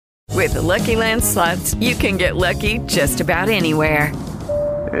With the Lucky Land Slots, you can get lucky just about anywhere.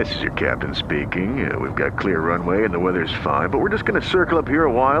 This is your captain speaking. We've got clear runway and the weather's fine, but we're just going to circle up here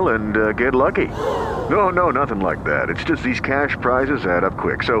a while and get lucky. No, nothing like that. It's just these cash prizes add up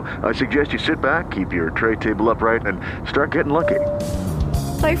quick. So I suggest you sit back, keep your tray table upright, and start getting lucky.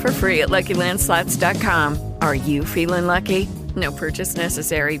 Play for free at LuckyLandSlots.com. Are you feeling lucky? No purchase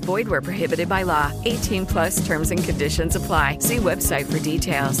necessary. Void where prohibited by law. 18+ terms and conditions apply. See website for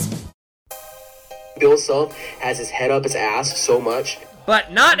details. Bill Self has his head up his ass so much.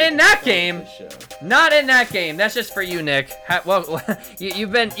 But not in that game. Not in that game. That's just for you, Nick.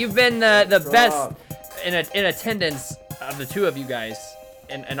 You've been the best in attendance of the two of you guys,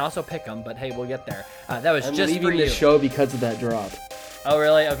 and also pick them. But hey, we'll get there. That was I'm just for you. leaving the show because of that drop. Oh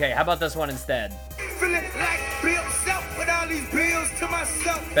really? Okay. How about this one instead? Feeling like Bill Self with all these bills to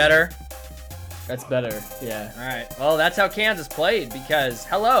myself. Better. That's better, yeah. All right. Well, that's how Kansas played because,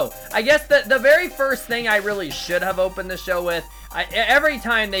 hello. I guess the very first thing I really should have opened the show with, every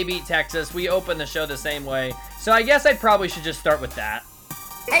time they beat Texas, we open the show the same way. So I guess I probably should just start with that.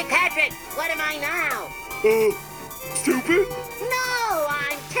 Hey, Patrick, what am I now? Stupid? No,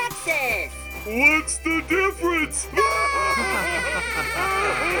 I'm Texas. What's the difference?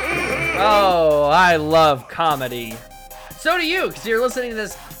 Oh, I love comedy. So do you, because you're listening to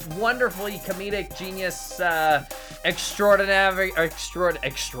this wonderfully comedic genius extraordinary. How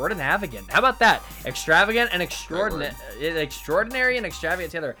about that? Extravagant and extraordinary and extravagant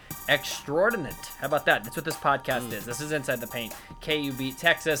together. Extraordinant. How about that? That's what this podcast is. This is Inside the Paint. KU beat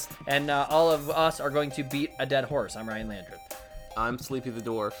Texas, and all of us are going to beat a dead horse. I'm Ryan Landreth. I'm Sleepy the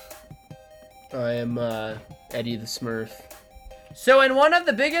Dwarf. I am Eddie the Smurf. So in one of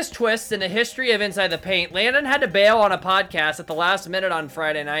the biggest twists in the history of Inside the Paint, Landon had to bail on a podcast at the last minute on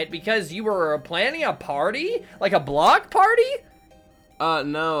Friday night because you were planning a party? Like a block party?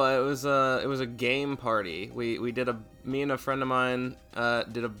 No, it was a game party. Me and a friend of mine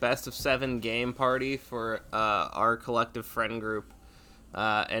did a best of 7 game party for our collective friend group.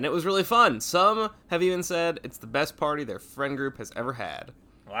 And it was really fun. Some have even said it's the best party their friend group has ever had.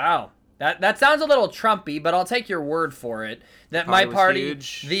 Wow. That sounds a little Trumpy, but I'll take your word for it. That Party my party,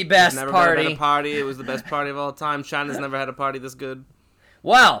 huge. the best never party. Been a party. It was the best party of all time. China's never had a party this good.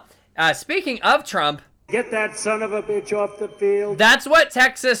 Well, speaking of Trump, get that son of a bitch off the field. That's what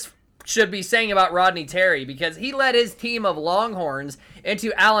Texas should be saying about Rodney Terry, because he led his team of Longhorns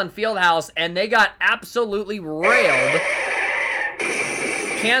into Allen Fieldhouse, and they got absolutely railed.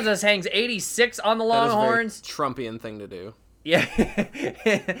 Kansas hangs 86 on the Longhorns. That is a very Trumpian thing to do. Yeah.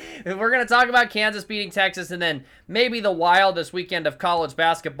 We're going to talk about Kansas beating Texas and then maybe the wildest weekend of college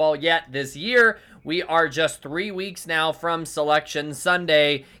basketball yet this year. We are just 3 weeks now from Selection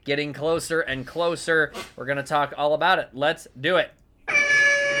Sunday, getting closer and closer. We're going to talk all about it. Let's do it.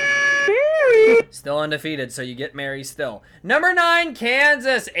 Still undefeated, so you get Mary still. Number 9,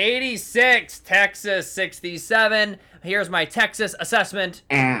 Kansas 86, Texas 67. Here's my Texas assessment.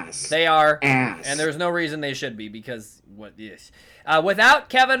 Ass. They are ass. And there's no reason they should be because what is. Without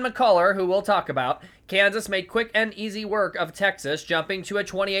Kevin McCullough, who we'll talk about, Kansas made quick and easy work of Texas, jumping to a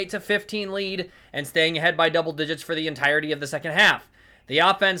 28-15 lead and staying ahead by double digits for the entirety of the second half. The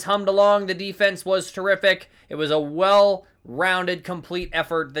offense hummed along. The defense was terrific. It was a well-rounded, complete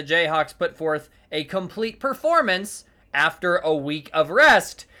effort. The Jayhawks put forth a complete performance after a week of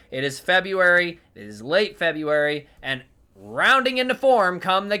rest. It is February. It is late February. And rounding into form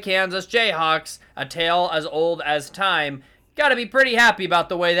come the Kansas Jayhawks, a tale as old as time. Got to be pretty happy about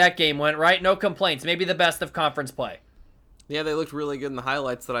the way that game went, right? No complaints. Maybe the best of conference play. Yeah, they looked really good in the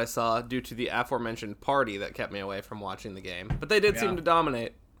highlights that I saw due to the aforementioned party that kept me away from watching the game. But they did seem to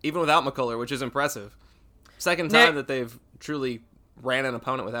dominate, even without McCullough, which is impressive. Second time that they've truly ran an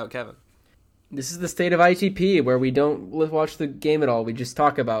opponent without Kevin. This is the state of ITP, where we don't watch the game at all. We just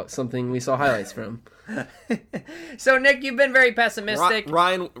talk about something we saw highlights from. So, Nick, you've been very pessimistic.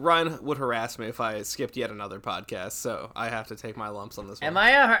 Ryan would harass me if I skipped yet another podcast, so I have to take my lumps on this one.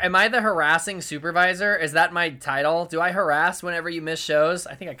 Am I the harassing supervisor? Is that my title? Do I harass whenever you miss shows?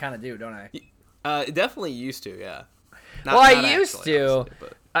 I think I kind of do, don't I? Definitely used to, yeah. I used to.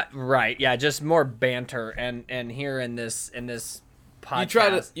 Right, yeah, just more banter and here in this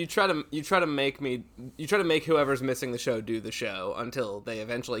podcast. You try to make whoever's missing the show do the show until they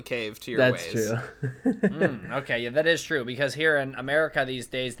eventually cave to your ways. That's true. Okay, yeah, that is true, because here in America these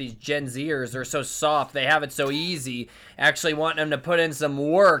days, these Gen Zers are so soft, they have it so easy, actually wanting them to put in some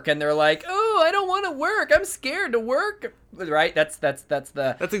work, and they're like, oh, I don't want want to work. I'm scared to work. Right? That's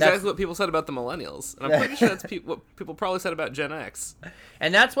exactly what people said about the millennials, and I'm pretty sure that's what people probably said about Gen X.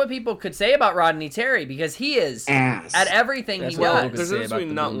 And that's what people could say about Rodney Terry, because he is Ass. at everything he does. There's a difference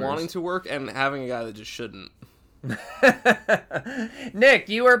between not wanting to work and having a guy that just shouldn't. Nick,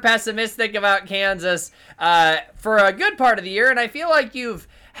 you were pessimistic about Kansas for a good part of the year, and I feel like you've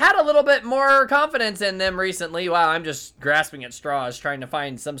had a little bit more confidence in them recently. Wow, I'm just grasping at straws trying to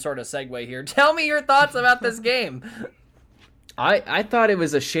find some sort of segue here. Tell me your thoughts about this game. I thought it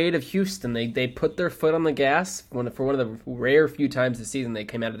was a shade of Houston. They put their foot on the gas for one of the rare few times this season they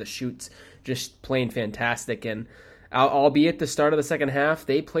came out of the chutes just playing fantastic. And albeit the start of the second half,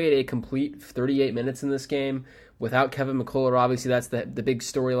 they played a complete 38 minutes in this game without Kevin McCullough. Obviously, that's the big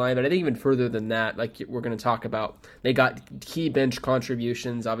storyline. But I think even further than that, like we're going to talk about, they got key bench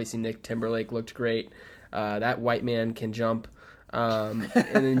contributions. Obviously, Nick Timberlake looked great. That white man can jump. And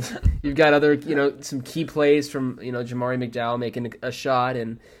then you've got other, some key plays from, Jamari McDowell making a shot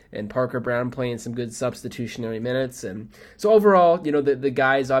and Parker Brown playing some good substitutionary minutes. And so overall, the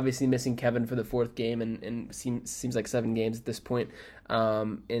guys obviously missing Kevin for the fourth game and seems like 7 games at this point.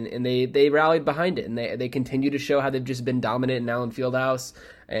 And they rallied behind it, and they continue to show how they've just been dominant in Allen Fieldhouse.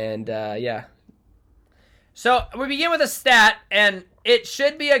 And yeah. So we begin with a stat, and it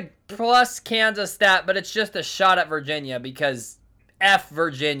should be a plus Kansas stat, but it's just a shot at Virginia because F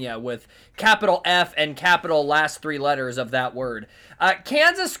Virginia with capital F and capital last 3 letters of that word.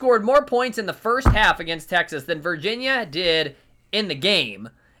 Kansas scored more points in the first half against Texas than Virginia did in the game.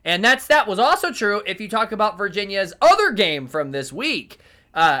 And that stat was also true if you talk about Virginia's other game from this week.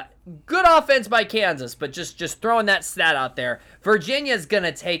 Good offense by Kansas, but just throwing that stat out there. Virginia's going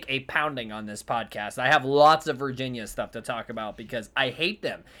to take a pounding on this podcast. I have lots of Virginia stuff to talk about because I hate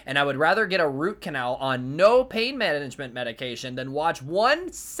them. And I would rather get a root canal on no pain management medication than watch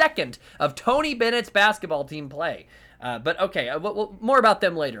 1 second of Tony Bennett's basketball team play. But okay, more about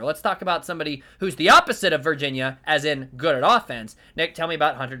them later. Let's talk about somebody who's the opposite of Virginia, as in good at offense. Nick, tell me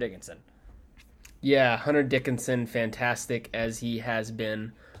about Hunter Dickinson. Yeah, Hunter Dickinson, fantastic as he has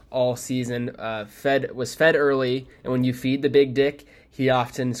been all season. Was fed early, and when you feed the big dick, he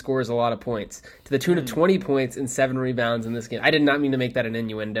often scores a lot of points, to the tune of 20 points and 7 rebounds in this game. I did not mean to make that an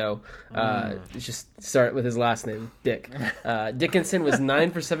innuendo. Just start with his last name, Dick. Dickinson was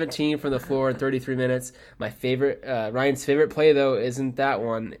 9 for 17 from the floor in 33 minutes. My favorite, Ryan's favorite play, though, isn't that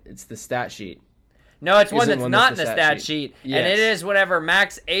one. It's the stat sheet. No, it's one that's not in the stat sheet. Yes. And it is whenever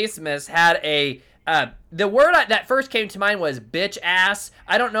Max Asmus had a... the word that first came to mind was bitch ass.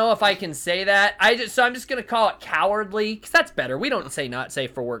 I don't know if I can say that. So I'm just going to call it cowardly, because that's better. We don't say not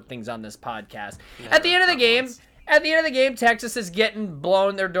safe for work things on this podcast. At the end of the game, Texas is getting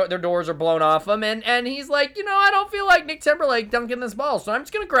blown. Their doors are blown off them, and he's like, I don't feel like Nick Timberlake dunking this ball, so I'm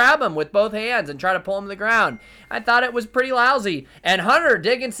just going to grab him with both hands and try to pull him to the ground. I thought it was pretty lousy. And Hunter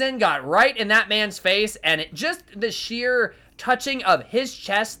Dickinson got right in that man's face, and the sheer touching of his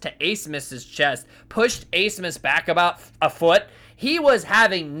chest to Asmus's chest pushed Asmus back about a foot. He was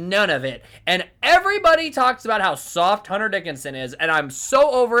having none of it. And everybody talks about how soft Hunter Dickinson is, and I'm so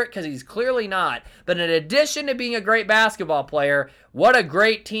over it because he's clearly not. But in addition to being a great basketball player, what a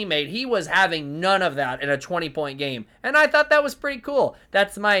great teammate. He was having none of that in a 20-point game. And I thought that was pretty cool.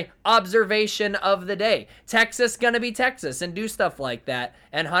 That's my observation of the day. Texas gonna be Texas and do stuff like that.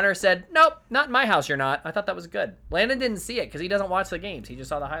 And Hunter said, nope, not in my house you're not. I thought that was good. Landon didn't see it because he doesn't watch the games. He just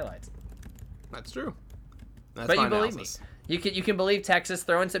saw the highlights. That's true. That's but my you believe analysis. me. You can believe Texas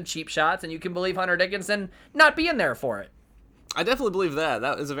throwing some cheap shots, and you can believe Hunter Dickinson not being there for it. I definitely believe that.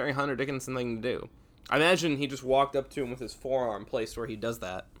 That is a very Hunter Dickinson thing to do. I imagine he just walked up to him with his forearm placed where he does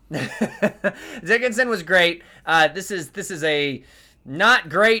that. Dickinson was great. This is a not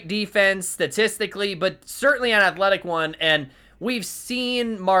great defense statistically, but certainly an athletic one. And we've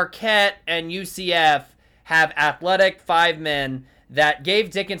seen Marquette and UCF have athletic 5 men that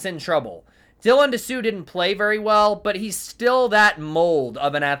gave Dickinson trouble. Dylan Dessou didn't play very well, but he's still that mold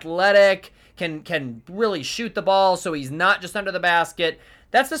of an athletic, can really shoot the ball, so he's not just under the basket.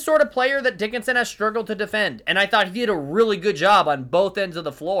 That's the sort of player that Dickinson has struggled to defend, and I thought he did a really good job on both ends of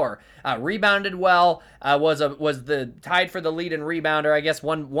the floor. Rebounded well, was the tied for the lead in rebounder. I guess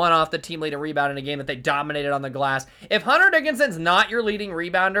one off the team lead in rebound in a game that they dominated on the glass. If Hunter Dickinson's not your leading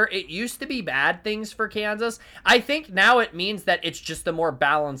rebounder, it used to be bad things for Kansas. I think now it means that it's just a more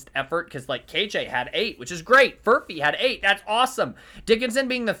balanced effort, because like KJ had 8, which is great. Furphy had 8. That's awesome. Dickinson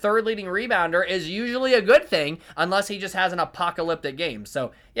being the 3rd leading rebounder is usually a good thing, unless he just has an apocalyptic game.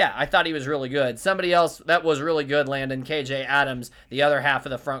 So yeah, I thought he was really good. Somebody else that was really good, Landon, KJ Adams, the other half of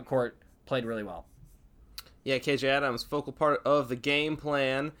the front court, played really well. Yeah, KJ Adams, focal part of the game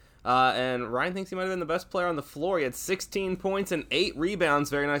plan. And Ryan thinks he might have been the best player on the floor. He had 16 points and 8 rebounds.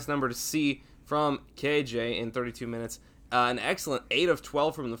 Very nice number to see from KJ in 32 minutes. An excellent 8 of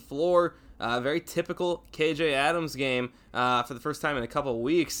 12 from the floor. Very typical KJ Adams game for the first time in a couple of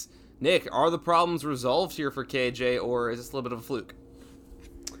weeks. Nick, are the problems resolved here for KJ, or is this a little bit of a fluke?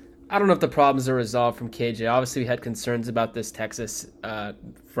 I don't know if the problems are resolved from KJ. Obviously, we had concerns about this Texas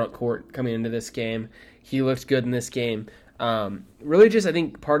front court coming into this game. He looked good in this game. Really just, I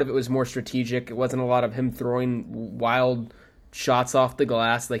think part of it was more strategic. It wasn't a lot of him throwing wild shots off the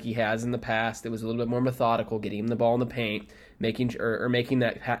glass like he has in the past. It was a little bit more methodical, getting him the ball in the paint, making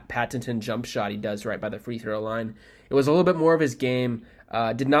that patented jump shot he does right by the free throw line. It was a little bit more of his game.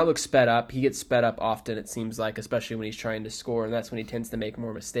 Did not look sped up. He gets sped up often, it seems like, especially when he's trying to score, and that's when he tends to make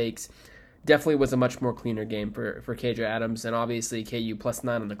more mistakes. Definitely was a much more cleaner game for KJ Adams, and obviously KU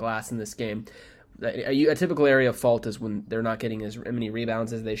 +9 on the glass in this game. A typical area of fault is when they're not getting as many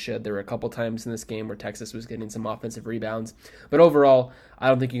rebounds as they should. There were a couple times in this game where Texas was getting some offensive rebounds. But overall, I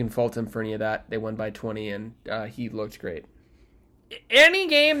don't think you can fault him for any of that. They won by 20, and he looked great. Any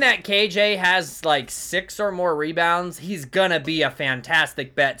game that KJ has like 6 or more rebounds, he's gonna be a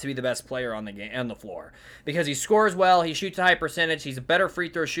fantastic bet to be the best player on the floor, because he scores well, he shoots a high percentage, he's a better free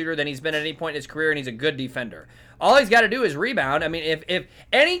throw shooter than he's been at any point in his career, and he's a good defender. All he's got to do is rebound. I mean, if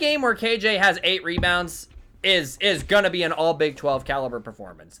any game where KJ has 8 rebounds is gonna be an all Big 12 caliber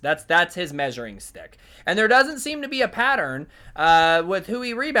performance. That's his measuring stick. And there doesn't seem to be a pattern with who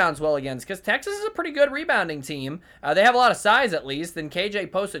he rebounds well against, because Texas is a pretty good rebounding team. They have a lot of size, at least, and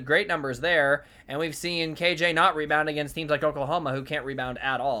KJ posted great numbers there, and we've seen KJ not rebound against teams like Oklahoma, who can't rebound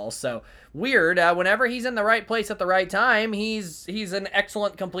at all. So weird. Whenever he's in the right place at the right time, he's an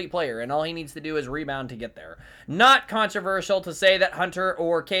excellent complete player, and all he needs to do is rebound to get there. Not controversial to say that Hunter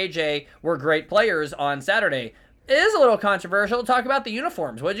or KJ were great players on Saturday. It is a little controversial to talk about the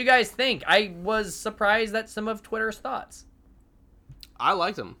uniforms. What did you guys think? I was surprised at some of Twitter's thoughts. I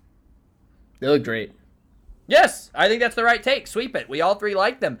liked them. They look great. Yes, I think that's the right take. Sweep it. We all three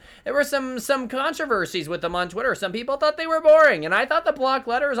liked them. There were some controversies with them on Twitter. Some people thought they were boring, and I thought the block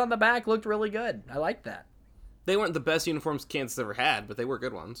letters on the back looked really good. I liked that. They weren't the best uniforms Kansas ever had, but they were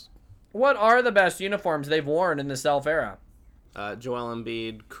good ones. What are the best uniforms they've worn in the Self era? Joel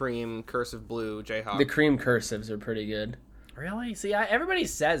Embiid, cream, cursive blue, Jayhawks. The cream cursives are pretty good. Really? See, everybody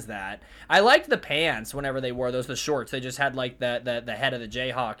says that. I liked the pants whenever they wore those, the shorts. They just had like the head of the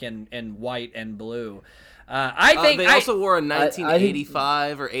Jayhawk in white and blue. I think they also wore a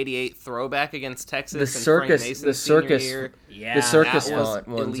 1985 or 88 throwback against Texas. The circus, the circus font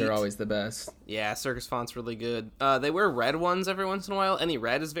ones elite. Are always the best. Yeah, circus font's really good. They wear red ones every once in a while. Any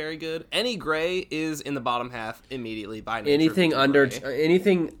red is very good. Any gray is in the bottom half immediately by nature.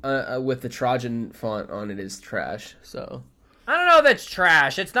 Anything with the Trojan font on it is trash. So. I don't know if it's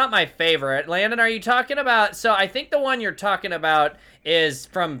trash. It's not my favorite. Landon, are you talking about... So I think the one you're talking about is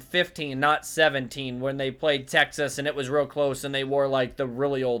from 15, not 17, when they played Texas and it was real close and they wore like the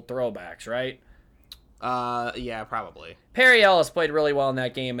really old throwbacks, right? Yeah, probably. Perry Ellis played really well in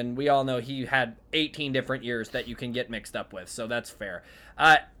that game, and we all know he had 18 different years that you can get mixed up with, so that's fair.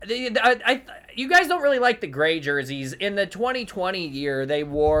 You guys don't really like the gray jerseys. In the 2020 year, they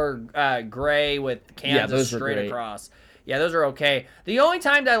wore gray with Kansas straight across. Yeah, those are okay. The only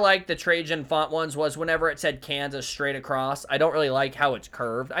time I liked the Trajan font ones was whenever it said Kansas straight across. I don't really like how it's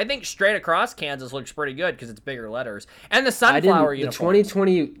curved. I think straight across Kansas looks pretty good because it's bigger letters. And the sunflower uniforms. The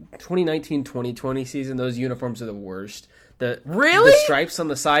 2019-2020 season, those uniforms are the worst. Really? The stripes on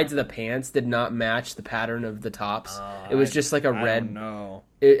the sides of the pants did not match the pattern of the tops. It was just like a red. No.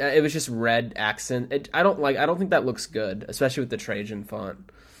 It was just red accent. I don't think that looks good, especially with the Trajan font.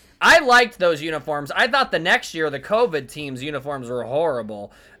 I liked those uniforms. I thought the next year the COVID team's uniforms were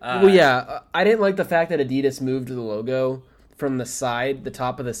horrible. I didn't like the fact that Adidas moved the logo from the side, the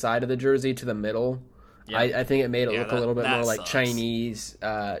top of the side of the jersey, to the middle. Yep. I think it made it look a little bit more like Chinese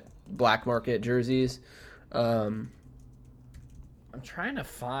black market jerseys. I'm trying to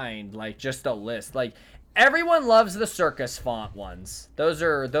find like just a list. Like everyone loves the circus font ones. Those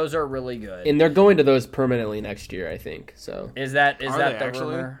are really good. And they're going to those permanently next year, I think. So is that the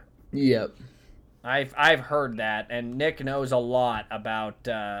actually? Rumor? Yep. I've heard that, and Nick knows a lot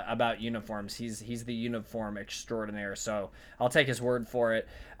about uniforms. He's the uniform extraordinaire, so I'll take his word for it.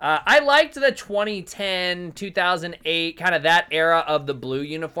 I liked the 2010, 2008, kind of that era of the blue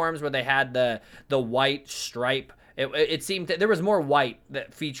uniforms where they had the white stripe It seemed that there was more white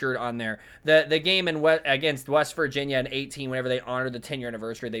that featured on there. The game against West Virginia in 18, whenever they honored the 10-year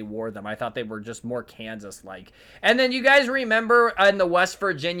anniversary, they wore them. I thought they were just more Kansas-like. And then you guys remember in the West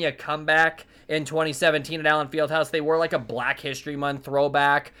Virginia comeback in 2017 at Allen Fieldhouse, they wore like a Black History Month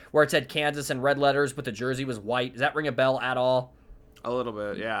throwback where it said Kansas in red letters, but the jersey was white. Does that ring a bell at all? A little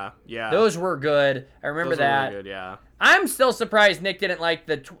bit, yeah. Those were good. I remember that. Those were really good, yeah. I'm still surprised Nick didn't like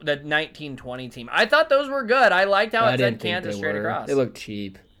the 1920 team. I thought those were good. I liked how it said Kansas straight across. They looked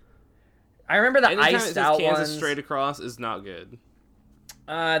cheap. I remember the Anytime iced out Kansas ones. straight across is not good.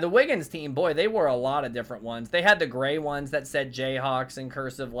 The Wiggins team, boy, they wore a lot of different ones. They had the gray ones that said Jayhawks in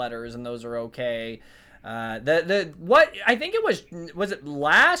cursive letters, and those are okay. What I think it was it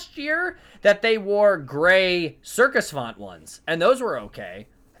last year that they wore gray circus font ones, and those were okay.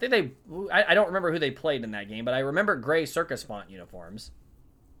 I don't remember who they played in that game, but I remember gray circus font uniforms.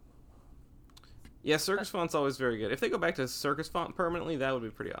 Yeah, circus font's always very good. If they go back to circus font permanently, that would be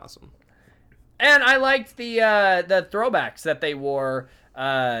pretty awesome. And I liked the throwbacks that they wore.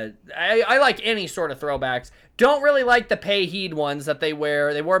 I like any sort of throwbacks. Don't really like the Payheed ones that they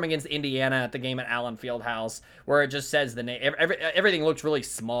wear. They wore them against Indiana at the game at Allen Fieldhouse, where it just says the name. Everything looks really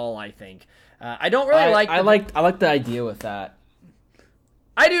small, I think. I don't really like. I like the idea with that.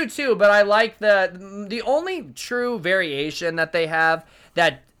 I do too, but I like the only true variation that they have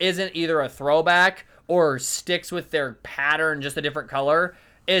that isn't either a throwback or sticks with their pattern, just a different color,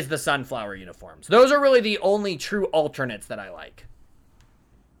 is the sunflower uniforms. Those are really the only true alternates that I like.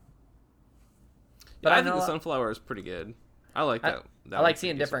 But I think the sunflower is pretty good. I like that. I like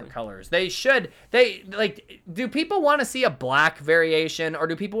seeing different colors. Do people want to see a black variation, or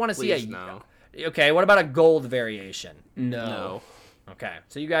do people want to see a... No. Okay, what about a gold variation? No. Okay,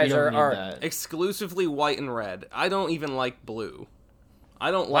 so you guys are exclusively white and red. I don't even like blue. I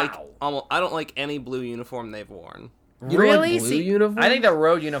don't like any blue uniform they've worn. Really? Like blue uniforms? I think the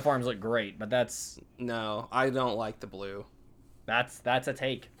road uniforms look great, but that's... No, I don't like the blue. That's a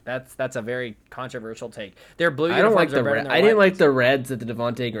take. That's a very controversial take. Their blue I don't like uniforms the are better red. than I their didn't white like the reds that the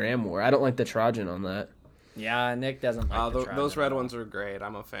Devontae Graham wore. I don't like the Trojan on that. Yeah, Nick doesn't like those red ones are great.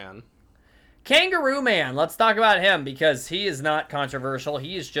 I'm a fan. Kangaroo Man, let's talk about him because he is not controversial.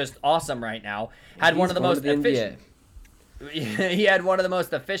 He is just awesome right now. Had one of the most efficient. He had one of the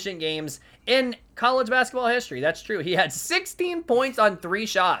most efficient games in college basketball history. That's true. He had 16 points on 3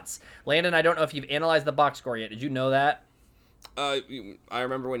 shots. Landon, I don't know if you've analyzed the box score yet. Did you know that? I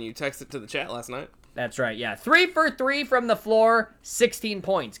remember when you texted to the chat last night. That's right, yeah. 3 for 3 from the floor, 16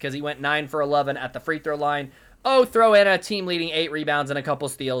 points because he went 9 for 11 at the free throw line. Oh, throw in a team-leading 8 rebounds and a couple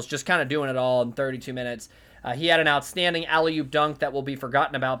steals, just kind of doing it all in 32 minutes. He had an outstanding alley-oop dunk that will be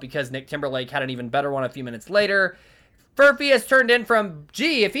forgotten about because Nick Timberlake had an even better one a few minutes later. Furphy has turned in from,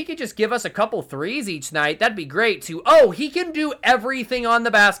 if he could just give us a couple threes each night, that'd be great, to, he can do everything on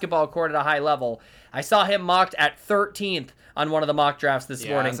the basketball court at a high level. I saw him mocked at 13th on one of the mock drafts this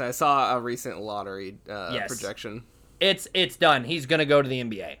morning. I saw a recent lottery projection. It's done. He's going to go to the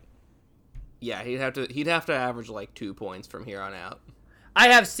NBA. Yeah, he'd have to average like 2 points from here on out. I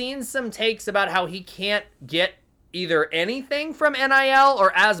have seen some takes about how he can't get either anything from NIL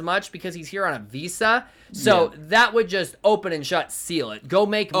or as much because he's here on a visa. So that would just open and shut, seal it. Go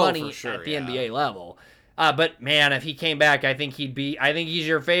make money at the NBA level. But man, if he came back, I think he's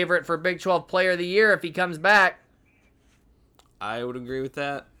your favorite for Big 12 Player of the Year if he comes back. I would agree with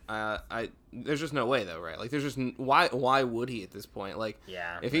that. There's just no way though, right? Like, there's just why would he at this point? Like,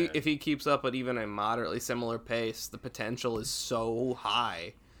 if he keeps up at even a moderately similar pace, the potential is so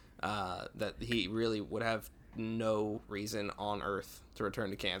high that he really would have no reason on earth to return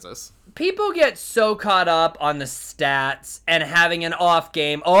to Kansas. People get so caught up on the stats and having an off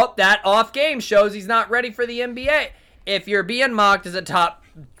game. Oh, that off game shows he's not ready for the NBA. If you're being mocked as a top,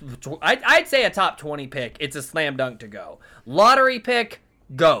 I'd say a top 20 pick, it's a slam dunk to go. Lottery pick,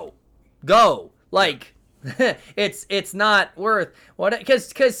 go. Like, it's not worth what,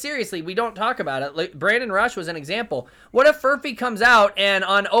 because seriously, we don't talk about it. Like, Brandon Rush was an example. What if Furphy comes out and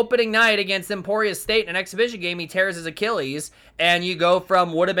on opening night against Emporia State, an exhibition game, he tears his Achilles, and you go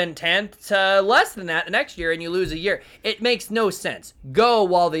from would have been 10th to less than that the next year, and you lose a year? It makes no sense. Go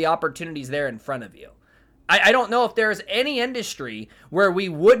while the opportunity's there in front of you. I don't know if there's any industry where we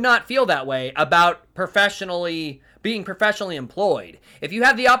would not feel that way about being professionally employed. If you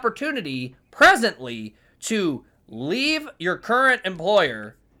have the opportunity presently to leave your current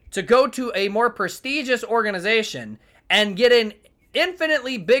employer to go to a more prestigious organization and get an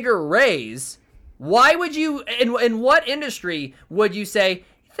infinitely bigger raise, why would you, in what industry would you say,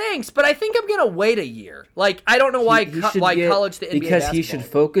 Thanks, but I think I'm gonna wait a year. Like, I don't know why college to NBA because basketball. he should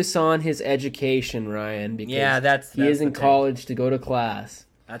focus on his education, Ryan. Because he is in college to go to class.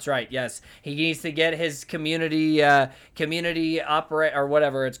 That's right. Yes, he needs to get his community operate or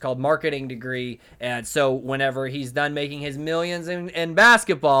whatever it's called, marketing degree, and so whenever he's done making his millions in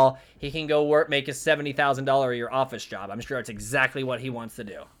basketball, he can go make a $70,000 a year office job. I'm sure it's exactly what he wants to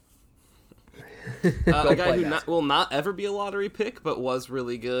do. A guy who will not ever be a lottery pick, but was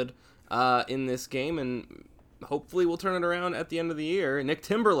really good in this game, and hopefully will turn it around at the end of the year. Nick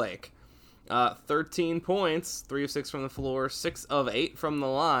Timberlake, 13 points, 3 of 6 from the floor, 6 of 8 from the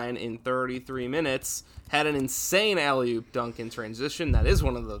line in 33 minutes. Had an insane alley-oop dunk in transition. That is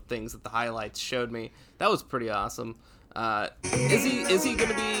one of the things that the highlights showed me. That was pretty awesome. Is he going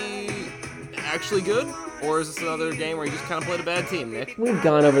to be actually good, or is this another game where he just kind of played a bad team, Nick? We've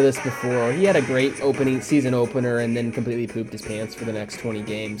gone over this before. He had a great season opener and then completely pooped his pants for the next 20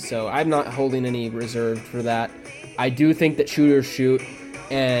 games, so I'm not holding any reserve for that. I do think that shooters shoot,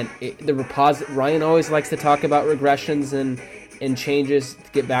 and Ryan always likes to talk about regressions and changes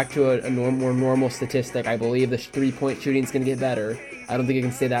to get back to a more normal statistic. I believe the 3-point shooting is going to get better. I don't think it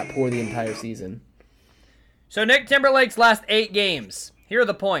can stay that poor the entire season. So Nick Timberlake's last 8 games. Here are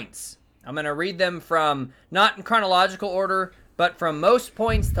the points. I'm going to read them from, not in chronological order, but from most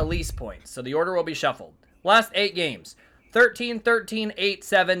points to least points. So the order will be shuffled. Last 8 games. 13, 13, 8,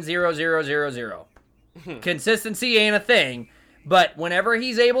 7, 0, 0, 0, 0. Consistency ain't a thing, but whenever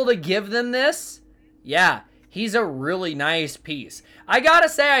he's able to give them this, yeah, he's a really nice piece. I gotta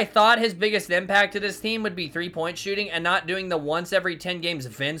say, I thought his biggest impact to this team would be 3-point shooting and not doing the once every 10 games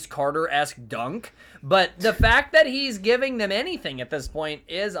Vince Carter-esque dunk. But the fact that he's giving them anything at this point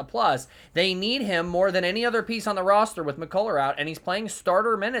is a plus. They need him more than any other piece on the roster with McCullough out, and he's playing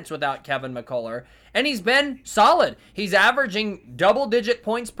starter minutes without Kevin McCullough, and he's been solid. He's averaging double-digit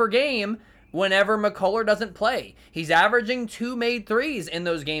points per game whenever McCullough doesn't play. He's averaging 2 made threes in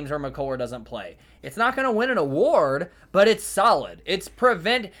those games where McCullough doesn't play. It's not going to win an award, but it's solid. It's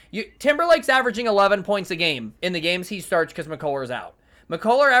Timberlake's averaging 11 points a game in the games he starts because McCullough's out.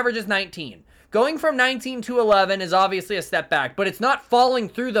 McCullough averages 19. Going from 19 to 11 is obviously a step back, but it's not falling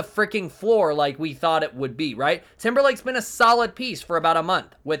through the freaking floor like we thought it would be, right? Timberlake's been a solid piece for about a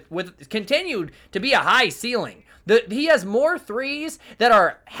month with continued to be a high ceiling. He has more threes that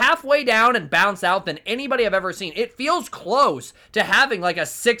are halfway down and bounce out than anybody I've ever seen. It feels close to having like a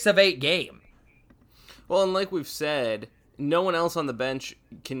 6 of 8 game. Well, and like we've said, no one else on the bench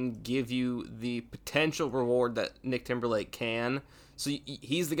can give you the potential reward that Nick Timberlake can. So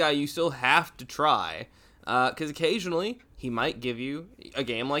he's the guy you still have to try, because occasionally he might give you a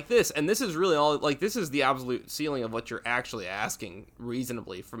game like this. And this is really all, like, this is the absolute ceiling of what you're actually asking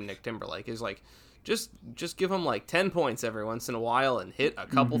reasonably from Nick Timberlake, is like, just give him like 10 points every once in a while and hit a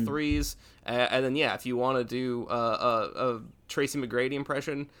couple threes. And then, yeah, if you want to do a Tracy McGrady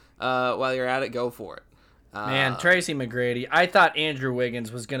impression while you're at it, go for it. Man, Tracy McGrady. I thought Andrew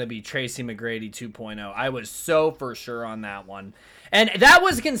Wiggins was going to be Tracy McGrady 2.0. I was so for sure on that one. And that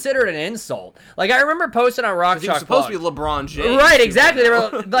was considered an insult. Like, I remember posting on Rock Chalk. He was supposed to be LeBron James. Right, exactly. They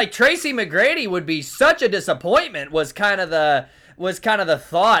were like, Tracy McGrady would be such a disappointment was kind of the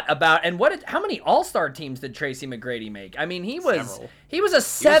thought about. And how many All-Star teams did Tracy McGrady make? I mean, he was a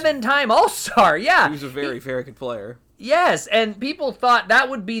 7-time All-Star. Yeah. He was a very, very good player. Yes, and people thought that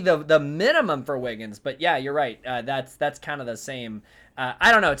would be the minimum for Wiggins, but yeah, you're right. That's kind of the same.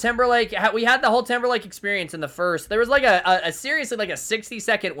 I don't know. Timberlake, we had the whole Timberlake experience in the first. There was like a seriously like a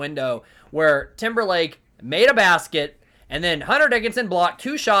 60-second window where Timberlake made a basket, and then Hunter Dickinson blocked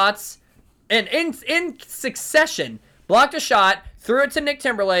 2 shots, and in succession blocked a shot, threw it to Nick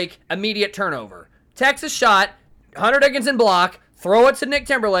Timberlake, immediate turnover. Texas shot, Hunter Dickinson block. Throw it to Nick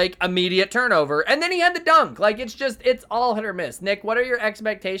Timberlake, immediate turnover, and then he had the dunk. Like, it's all hit or miss. Nick, what are your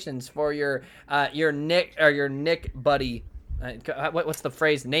expectations for your Nick buddy? What's the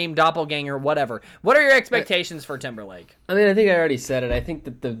phrase? Name doppelganger, whatever. What are your expectations for Timberlake? I mean, I think I already said it. I think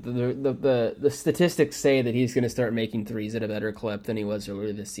that the statistics say that he's going to start making threes at a better clip than he was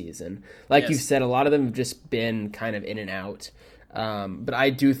earlier this season. Like you said, a lot of them have just been kind of in and out. But I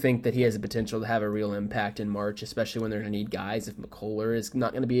do think that he has the potential to have a real impact in March, especially when they're going to need guys. If McCullough is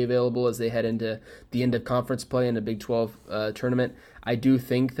not going to be available as they head into the end of conference play in the Big 12 tournament, I do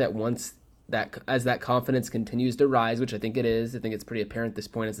think that as that confidence continues to rise, which I think it is, I think it's pretty apparent at this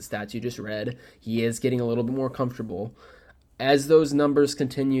point as the stats you just read, he is getting a little bit more comfortable. As those numbers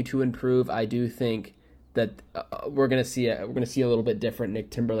continue to improve, I do think that we're going to see a little bit different Nick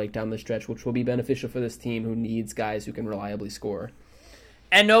Timberlake down the stretch, which will be beneficial for this team who needs guys who can reliably score.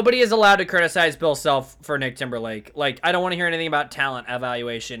 And nobody is allowed to criticize Bill Self for Nick Timberlake. Like, I don't want to hear anything about talent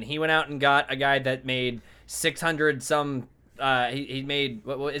evaluation. He went out and got a guy that made 600 some. He made,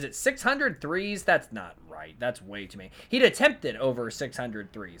 what is it, 600 threes? That's not right. That's way too many. He'd attempted over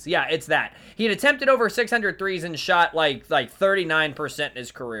 600 threes. Yeah, it's that. He'd attempted over 600 threes and shot like 39% in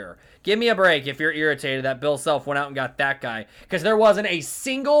his career. Give me a break if you're irritated that Bill Self went out and got that guy. Because there wasn't a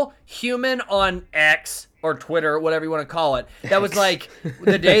single human on X or Twitter, whatever you want to call it, that was like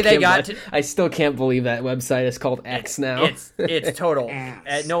the day they got to... I still can't believe that website is called X now. It's total.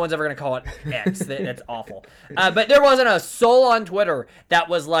 No one's ever going to call it X. That's awful. But there wasn't a soul on Twitter that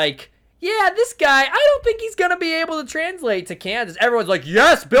was like, yeah, this guy, I don't think he's going to be able to translate to Kansas. Everyone's like,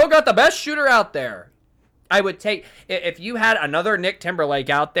 yes, Bill got the best shooter out there. I would take, if you had another Nick Timberlake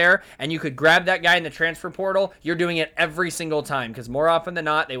out there and you could grab that guy in the transfer portal, you're doing it every single time because more often than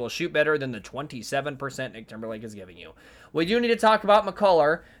not, they will shoot better than the 27% Nick Timberlake is giving you. We do need to talk about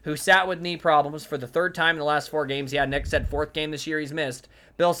McCullough, who sat with knee problems for the third time in the last 4 games. Yeah, Nick said 4th game this year he's missed.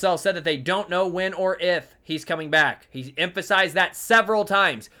 Bill Self said that they don't know when or if he's coming back. He emphasized that several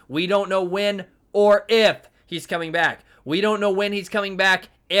times. We don't know when or if he's coming back. We don't know when he's coming back,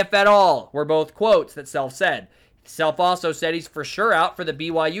 if at all, were both quotes that Self said. Self also said he's for sure out for the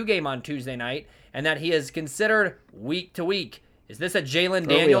BYU game on Tuesday night, and that he is considered week to week. Is this a Jalen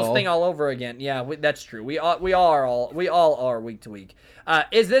Daniels thing all over again? Yeah, that's true. We all are week to week.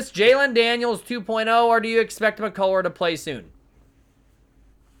 Is this Jalen Daniels 2.0, or do you expect McCullough to play soon?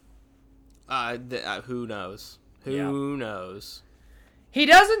 Who knows? Who knows? He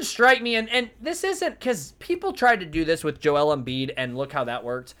doesn't strike me, and this isn't because people tried to do this with Joel Embiid, and look how that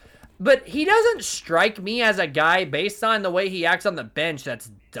worked. But he doesn't strike me as a guy based on the way he acts on the bench that's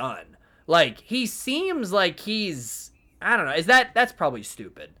done. Like, he seems like he's, I don't know. That's probably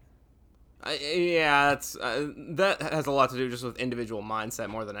stupid. Yeah, that has a lot to do just with individual mindset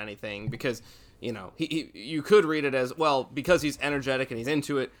more than anything. Because, you could read it as, well, because he's energetic and he's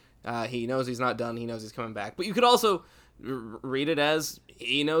into it, he knows he's not done, he knows he's coming back. But you could also read it as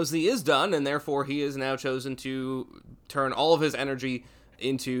he knows he is done, and therefore he has now chosen to turn all of his energy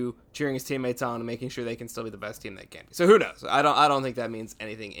into cheering his teammates on and making sure they can still be the best team they can be. So who knows? I don't think that means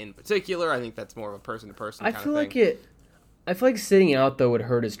anything in particular. I think that's more of a person-to-person kind of thing. I feel like sitting out, though, would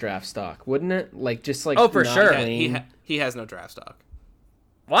hurt his draft stock, wouldn't it? Oh, for sure. He has no draft stock.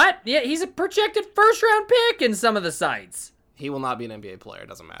 What? Yeah, he's a projected first-round pick in some of the sites. He will not be an NBA player. It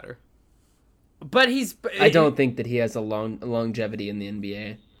doesn't matter. But I don't think that he has a longevity in the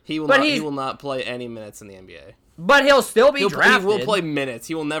NBA. He will not play any minutes in the NBA. But he'll still be drafted. He will play minutes.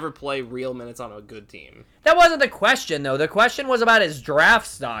 He will never play real minutes on a good team. That wasn't the question, though. The question was about his draft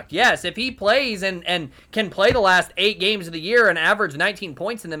stock. Yes, if he plays and can play the last 8 games of the year and average 19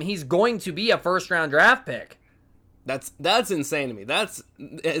 points in them, he's going to be a first-round draft pick. That's insane to me.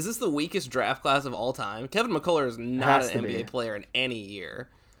 Is this the weakest draft class of all time? Kevin McCullough is not an NBA player in any year.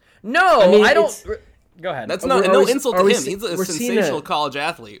 No, I don't. Go ahead. That's no insult to him. He's a sensational college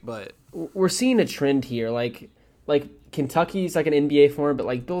athlete, but we're seeing a trend here. Like Kentucky's like an NBA form, but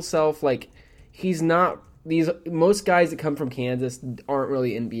like Bill Self, like he's not. Most guys that come from Kansas aren't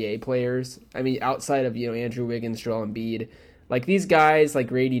really NBA players. I mean, outside of Andrew Wiggins, Joel Embiid, like these guys like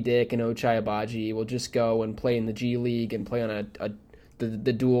Grady Dick and Ochai Agbaji will just go and play in the G League and play on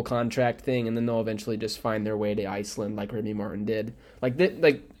the dual contract thing, and then they'll eventually just find their way to Iceland, like Remy Martin did.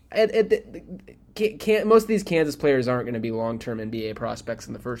 Most of these Kansas players aren't going to be long-term NBA prospects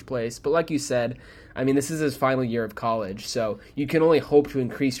in the first place. But like you said, I mean, this is his final year of college, so you can only hope to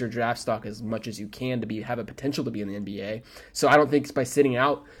increase your draft stock as much as you can to have a potential to be in the NBA. So I don't think by sitting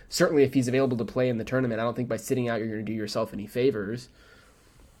out, certainly if he's available to play in the tournament, I don't think by sitting out you're going to do yourself any favors.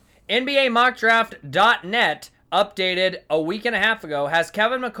 NBAmockdraft.net updated a week and a half ago has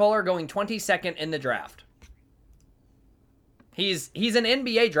Kevin McCullough going 22nd in the draft. He's an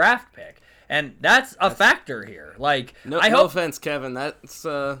NBA draft pick, and that's a factor here. Like, no offense, Kevin,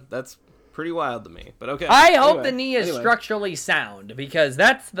 that's pretty wild to me. But okay. I hope the knee is structurally sound, because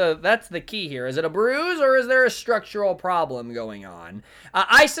that's the key here. Is it a bruise or is there a structural problem going on?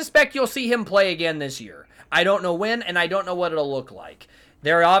 I suspect you'll see him play again this year. I don't know when, and I don't know what it'll look like.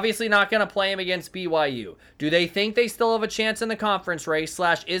 They're obviously not going to play him against BYU. Do they think they still have a chance in the conference race,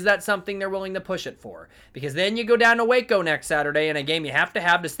 / is that something they're willing to push it for? Because then you go down to Waco next Saturday in a game you have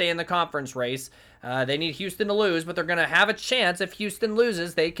to stay in the conference race. They need Houston to lose, but they're going to have a chance. If Houston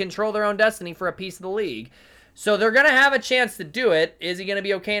loses, they control their own destiny for a piece of the league. So they're going to have a chance to do it. Is he going to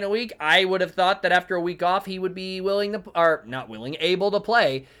be okay in a week? I would have thought that after a week off, he would be able to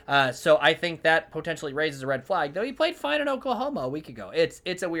play. So I think that potentially raises a red flag, though he played fine in Oklahoma a week ago.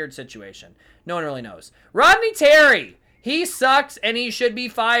 It's a weird situation. No one really knows. Rodney Terry He sucks and he should be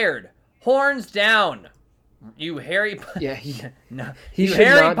fired. Horns down. You Harry Yeah, you should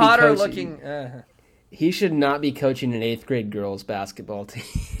Harry not be Potter coaching. looking He should not be coaching an 8th grade girls basketball team.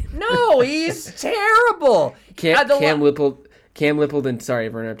 No, he's terrible. Cam Lippold and sorry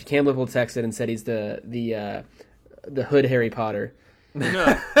for interrupting. Cam Lippold texted and said he's the hood Harry Potter.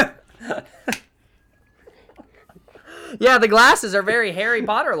 Yeah, the glasses are very Harry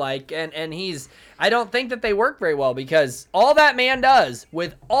Potter-like, and he's... I don't think that they work very well because all that man does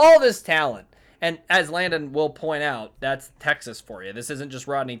with all this talent, and as Landon will point out, that's Texas for you. This isn't just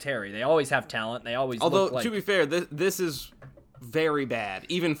Rodney Terry. They always have talent. They always look like... to be fair, this is very bad.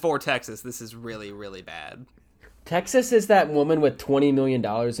 Even for Texas, this is really, really bad. Texas is that woman with $20 million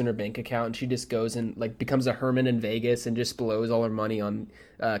in her bank account, and she just goes and like becomes a hermit in Vegas and just blows all her money on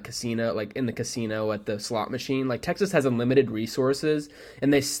casino, like in the casino at the slot machine. Like Texas has unlimited resources,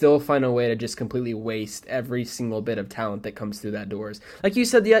 and they still find a way to just completely waste every single bit of talent that comes through that doors. Like you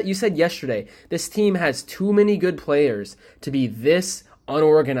said yesterday, this team has too many good players to be this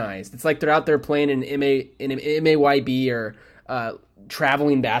unorganized. It's like they're out there playing in an MAYB or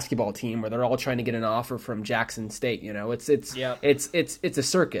traveling basketball team where they're all trying to get an offer from Jackson State. You know, it's a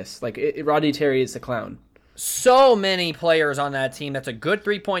circus. Like Rodney Terry is a clown. So many players on that team. That's a good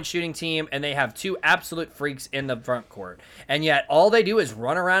 3-point shooting team, and they have 2 absolute freaks in the front court. And yet all they do is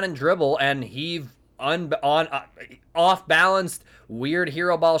run around and dribble and heave off-balanced, weird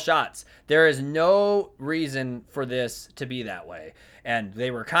hero ball shots. There is no reason for this to be that way. And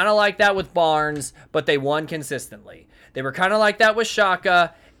they were kind of like that with Barnes, but they won consistently. They were kind of like that with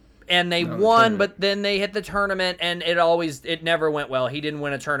Shaka, and they won, but then they hit the tournament, and it never went well. He didn't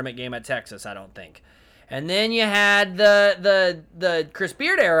win a tournament game at Texas, I don't think. And then you had the Chris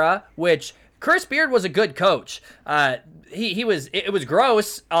Beard era, which Chris Beard was a good coach. It was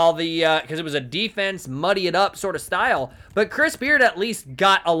gross, because it was a defense, muddy it up sort of style, but Chris Beard at least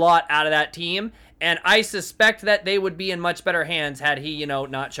got a lot out of that team, and I suspect that they would be in much better hands had he,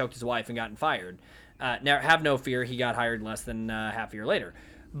 not choked his wife and gotten fired. Now, have no fear, he got hired less than half a year later.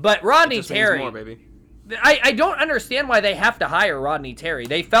 But Rodney Terry, more, baby. I don't understand why they have to hire Rodney Terry.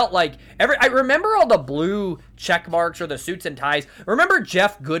 They felt like I remember all the blue check marks or the suits and ties. Remember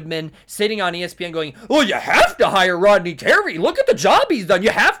Jeff Goodman sitting on ESPN going, "Oh, you have to hire Rodney Terry. Look at the job he's done. You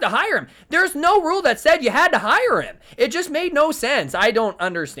have to hire him." There's no rule that said you had to hire him. It just made no sense. I don't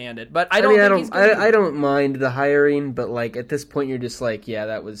understand it, but I don't mind the hiring, but like at this point, you're just like,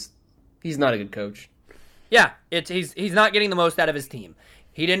 yeah, he's not a good coach. Yeah, he's not getting the most out of his team.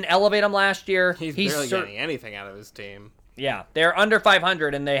 He didn't elevate him last year. He's barely getting anything out of his team. Yeah, they're under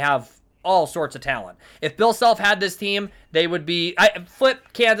 500, and they have all sorts of talent. If Bill Self had this team, they would be... flip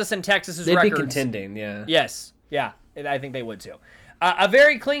Kansas and Texas's records. They'd be contending, yeah. Yes, yeah, I think they would too. A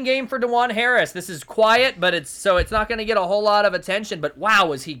very clean game for DeJuan Harris. This is quiet, but it's not going to get a whole lot of attention, but wow,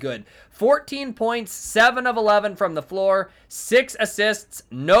 was he good. 14 points, 7 of 11 from the floor, 6 assists,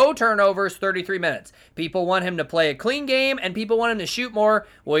 no turnovers, 33 minutes. People want him to play a clean game, and people want him to shoot more.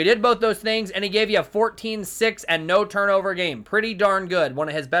 Well, he did both those things, and he gave you a 14-6 and no turnover game. Pretty darn good. One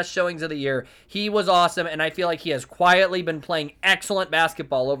of his best showings of the year. He was awesome, and I feel like he has quietly been playing excellent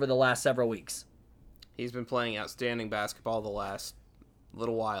basketball over the last several weeks. He's been playing outstanding basketball the last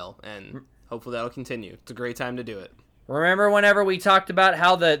little while, and hopefully that'll continue. It's a great time to do it. Remember whenever we talked about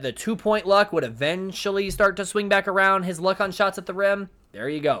how the 2-point luck would eventually start to swing back around, his luck on shots at the rim? There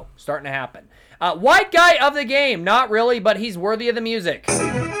you go. Starting to happen. White guy of the game. Not really, but he's worthy of the music.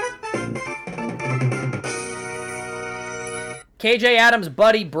 KJ Adams'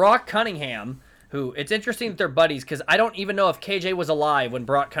 buddy Brock Cunningham, who, it's interesting that they're buddies because I don't even know if KJ was alive when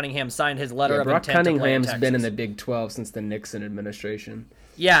Brock Cunningham signed his letter of intent to play in Texas. Brock Cunningham's been in the Big 12 since the Nixon administration.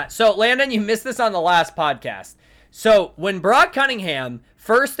 Yeah, so Landon, you missed this on the last podcast. So when Brock Cunningham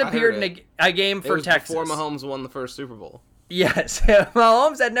first appeared in a game for Texas, before Mahomes won the first Super Bowl. Yes,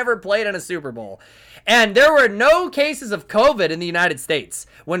 Mahomes had never played in a Super Bowl. And there were no cases of COVID in the United States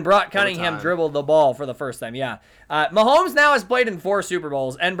when Brock Cunningham dribbled the ball for the first time. Yeah. Mahomes now has played in 4 Super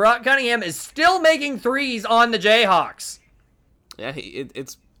Bowls, and Brock Cunningham is still making threes on the Jayhawks. Yeah,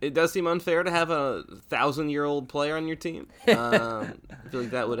 it does seem unfair to have a 1,000-year-old player on your team. I feel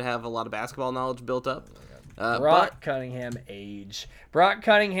like that would have a lot of basketball knowledge built up. Brock Cunningham age. Brock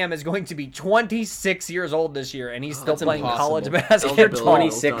Cunningham is going to be 26 years old this year, and he's still playing college basketball. You're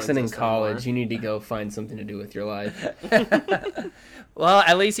 26 and in college. You need to go find something to do with your life. Well,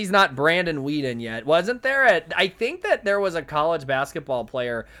 at least he's not Brandon Whedon yet. Wasn't there I think that there was a college basketball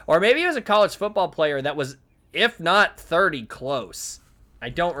player, or maybe it was a college football player that was, if not 30, close. I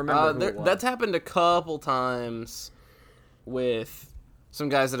don't remember who it was. That's happened a couple times with some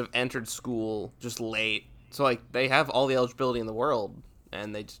guys that have entered school just late So like they have all the eligibility in the world,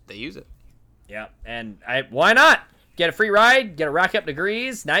 and they use it. Yeah, and why not get a free ride, get a rack up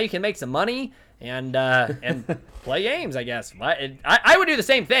degrees? Now you can make some money and play games. I guess I would do the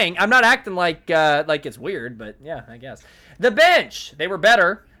same thing. I'm not acting like it's weird, but yeah, I guess the bench, they were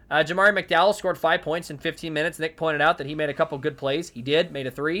better. Jamari McDowell scored 5 points in 15 minutes. Nick pointed out that he made a couple good plays. He did, made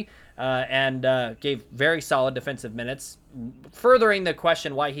a 3, and gave very solid defensive minutes, furthering the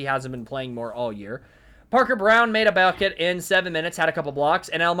question why he hasn't been playing more all year. Parker Brown made a bucket in 7 minutes, had a couple blocks,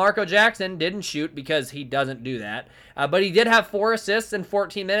 and Elmarco Jackson didn't shoot because he doesn't do that. But he did have 4 assists in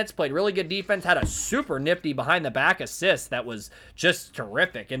 14 minutes, played really good defense, had a super nifty behind-the-back assist that was just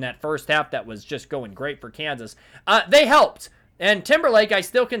terrific in that first half that was just going great for Kansas. They helped. And Timberlake, I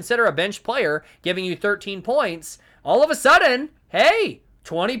still consider a bench player, giving you 13 points. All of a sudden, hey,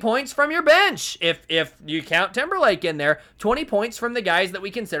 20 points from your bench. If you count Timberlake in there, 20 points from the guys that we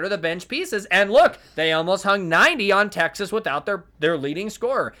consider the bench pieces. And look, they almost hung 90 on Texas without their leading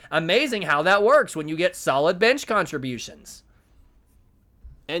scorer. Amazing how that works when you get solid bench contributions.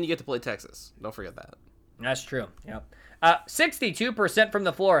 And you get to play Texas. Don't forget that. That's true. Yep. 62% from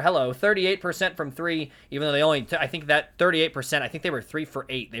the floor. Hello. 38% from 3, even though they only, I think that 38%, I think they were 3 for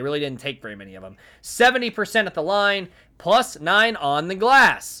 8. They really didn't take very many of them. 70% at the line, plus 9 on the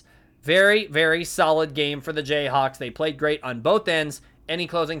glass. Very, very solid game for the Jayhawks. They played great on both ends. Any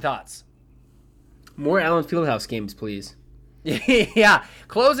closing thoughts? More Allen Fieldhouse games, please. Yeah,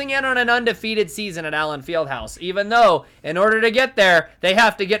 closing in on an undefeated season at Allen Fieldhouse, even though in order to get there, they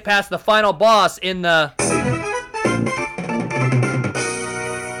have to get past the final boss in the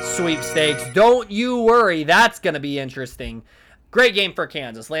sweepstakes. Don't you worry, that's going to be interesting. Great game for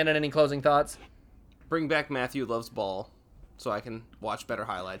Kansas. Landon, any closing thoughts? Bring back Matthew Loves Ball so I can watch better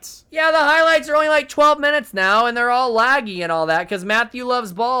highlights. Yeah, the highlights are only like 12 minutes now, and they're all laggy and all that because Matthew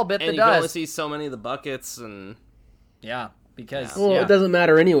Loves Ball bit the And you can only dust. see so many of the buckets and... Yeah, because... Well, yeah. it doesn't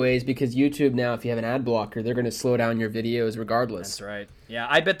matter anyways because YouTube now, if you have an ad blocker, they're going to slow down your videos regardless. That's right. Yeah,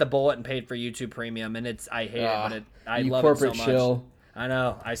 I bit the bullet and paid for YouTube Premium, and I hate it, but I you love it so corporate much. shill. I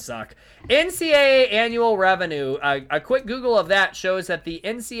know, I suck. NCAA annual revenue. A quick Google of that shows that the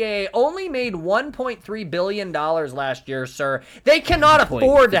NCAA only made $1.3 billion last year, sir. They cannot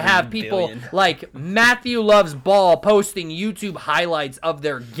afford to have people like Matthew Loves Ball posting YouTube highlights of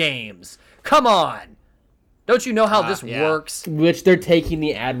their games. Come on. Don't you know how this works? Which they're taking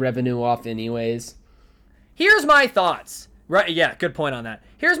the ad revenue off anyways. Here's my thoughts. Right? Yeah, good point on that.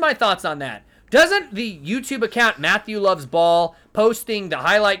 Here's my thoughts on that. Doesn't the YouTube account Matthew Loves Ball posting the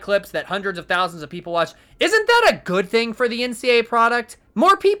highlight clips that hundreds of thousands of people watch, isn't that a good thing for the NCAA product?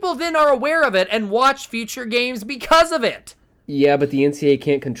 More people then are aware of it and watch future games because of it. Yeah, but the NCAA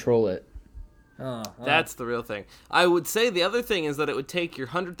can't control it. That's the real thing. I would say the other thing is that it would take your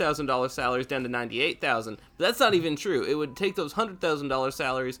 $100,000 salaries down to $98,000. But that's not even true. It would take those $100,000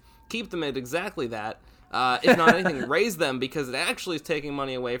 salaries, keep them at exactly that. If not anything, raise them because it actually is taking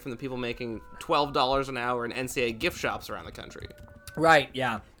money away from the people making $12 an hour in NCAA gift shops around the country. Right,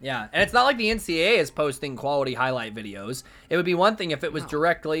 yeah. And it's not like the NCAA is posting quality highlight videos. It would be one thing if it was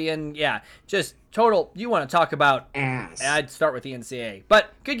directly and, just total, you want to talk about ass. I'd start with the NCAA.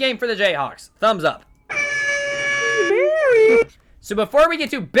 But good game for the Jayhawks. Thumbs up. So before we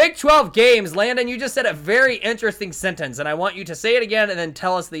get to Big 12 games, Landon, you just said a very interesting sentence, and I want you to say it again and then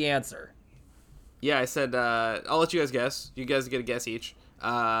tell us the answer. Yeah, I said, I'll let you guys guess. You guys get a guess each.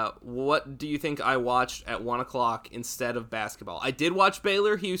 What do you think I watched at 1 o'clock instead of basketball? I did watch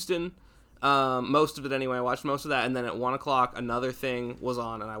Baylor-Houston, most of it anyway. I watched most of that, and then at 1 o'clock, another thing was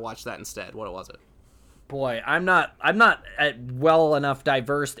on, and I watched that instead. What was it? Boy, I'm not well enough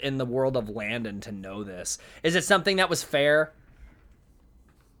diversed in the world of Landon to know this. Is it something that was fair?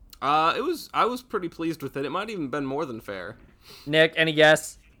 I was pretty pleased with it. It might even been more than fair. Nick, any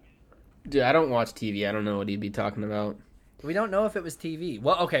guess? Dude, I don't watch TV. I don't know what he'd be talking about. We don't know if it was TV.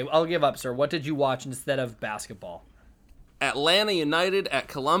 Well, okay, I'll give up, sir. What did you watch instead of basketball? Atlanta United at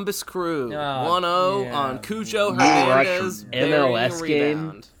Columbus Crew. 1-0 on Cujo Hernandez. MLS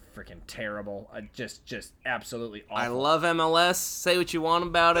game. Freaking terrible. Just absolutely awful. I love MLS. Say what you want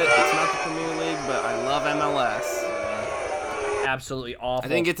about it. It's not the Premier League, but I love MLS. Absolutely awful. I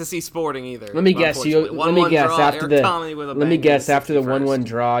didn't get to see Sporting either. Let me guess. Let me guess after the 1-1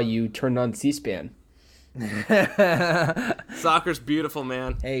 draw, you turned on C-SPAN. Soccer's beautiful,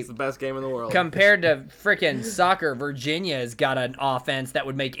 man. Hey, it's the best game in the world. Compared to freaking soccer, Virginia's got an offense that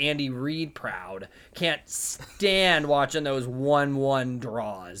would make Andy Reid proud. Can't stand watching those 1-1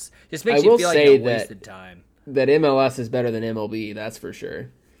 draws. Just makes you feel like you wasted time. That MLS is better than MLB, that's for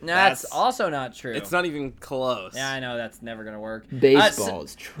sure. That's also not true. It's not even close. Yeah, I know that's never gonna work. Baseball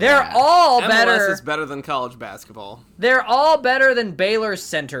is trash. They're all better. MLS is better than college basketball. They're all better than Baylor's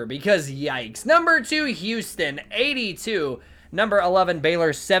center because yikes. Number 2, Houston, 82. Number 11,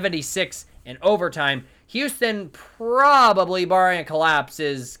 Baylor, 76 in overtime. Houston, probably barring a collapse,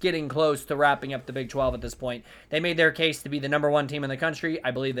 is getting close to wrapping up the Big 12 at this point. They made their case to be the number 1 team in the country.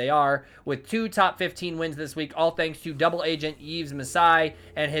 I believe they are, with 2 top 15 wins this week, all thanks to double agent Yves Masai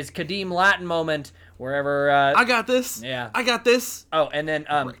and his Kadeem Latin moment wherever... I got this. Yeah. I got this. Oh, and then,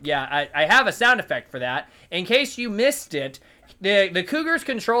 I have a sound effect for that. In case you missed it, the Cougars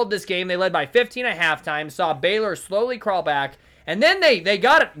controlled this game. They led by 15 at halftime, saw Baylor slowly crawl back, and then they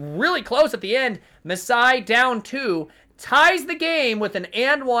got it really close at the end. Masai down 2, ties the game with an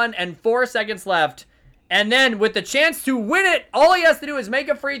and 1 and 4 seconds left. And then with the chance to win it, all he has to do is make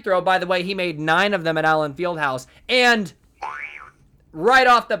a free throw. By the way, he made 9 of them at Allen Fieldhouse. And right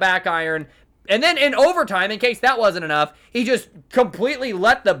off the back iron. And then in overtime, in case that wasn't enough, he just completely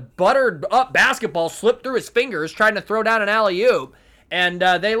let the buttered up basketball slip through his fingers trying to throw down an alley-oop. And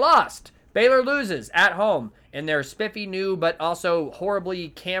they lost. Baylor loses at home in their spiffy new but also horribly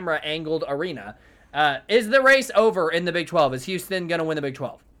camera-angled arena. Is the race over in the Big 12? Is Houston going to win the Big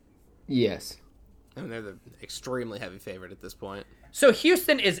 12? Yes. I mean, they're the extremely heavy favorite at this point. So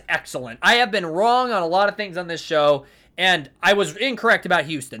Houston is excellent. I have been wrong on a lot of things on this show, and I was incorrect about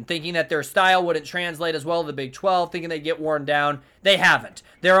Houston, thinking that their style wouldn't translate as well to the Big 12, thinking they'd get worn down. They haven't.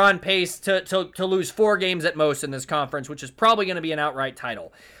 They're on pace to lose 4 games at most in this conference, which is probably going to be an outright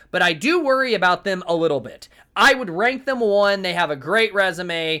title. But I do worry about them a little bit. I would rank them 1. They have a great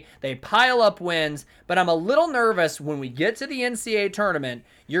resume. They pile up wins. But I'm a little nervous when we get to the NCAA tournament.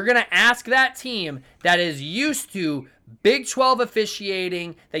 You're going to ask that team that is used to Big 12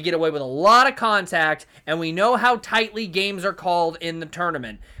 officiating. They get away with a lot of contact. And we know how tightly games are called in the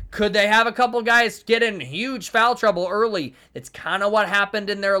tournament. Could they have a couple guys get in huge foul trouble early? It's kind of what happened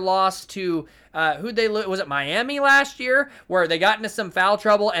in their loss to, was it Miami last year? Where they got into some foul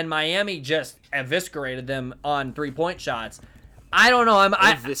trouble and Miami just eviscerated them on 3-point shots. I don't know.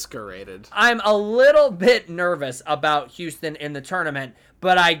 Eviscerated. I'm a little bit nervous about Houston in the tournament,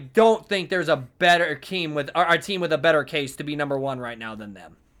 but I don't think there's a better team with a team with a better case to be number 1 right now than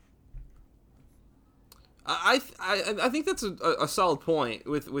them. I think that's a solid point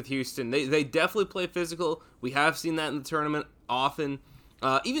with Houston. They definitely play physical. We have seen that in the tournament often,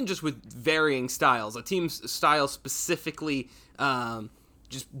 even just with varying styles. A team's style specifically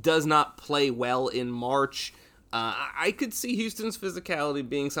just does not play well in March. I could see Houston's physicality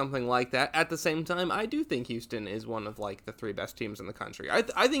being something like that. At the same time, I do think Houston is one of like the 3 best teams in the country.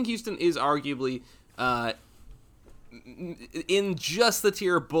 I think Houston is arguably in just the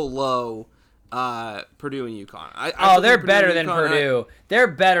tier below Purdue and UConn. They're better than Purdue. They're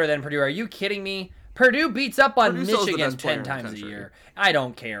better than Purdue. Are you kidding me? Purdue beats up on Michigan 10 times a year. I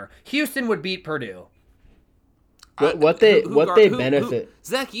don't care. Houston would beat Purdue. What they benefit.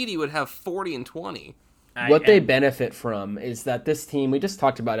 Zach Edey would have 40 and 20. They benefit from is that this team, we just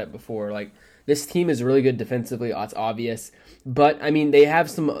talked about it before, like this team is really good defensively, it's obvious, but I mean they have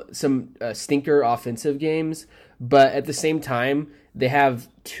some stinker offensive games, but at the same time they have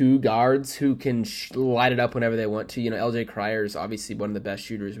 2 guards who can light it up whenever they want to. You know, LJ Cryer is obviously one of the best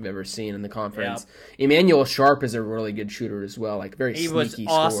shooters we've ever seen in the conference. Yep. Emmanuel Sharp is a really good shooter as well, like very sneaky scorer. He was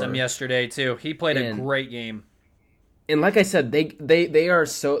awesome yesterday too. He played a great game. And like I said, they are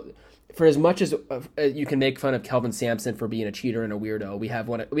so. For as much as you can make fun of Kelvin Sampson for being a cheater and a weirdo, we have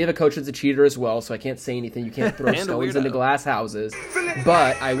a coach that's a cheater as well, so I can't say anything. You can't throw stones into glass houses.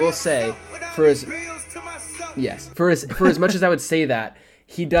 But I will say, for as much as I would say that,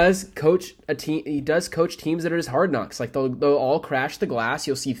 he does coach a team. He does coach teams that are just hard knocks. Like they'll all crash the glass.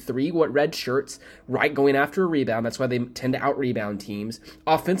 You'll see 3 red shirts right going after a rebound. That's why they tend to out rebound teams.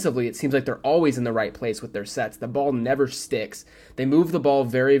 Offensively, it seems like they're always in the right place with their sets. The ball never sticks. They move the ball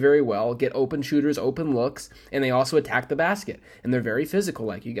very, very well, get open shooters, open looks, and they also attack the basket. And they're very physical,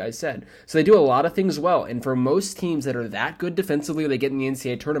 like you guys said. So they do a lot of things well. And for most teams that are that good defensively, they get in the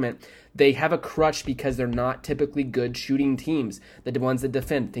NCAA tournament, they have a crutch because they're not typically good shooting teams. The ones that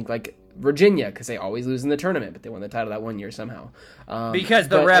defend, think like Virginia, because they always lose in the tournament, but they won the title that one year somehow. Because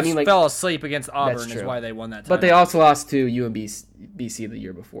the refs fell asleep against Auburn is why they won that title. But they also lost to UMBC the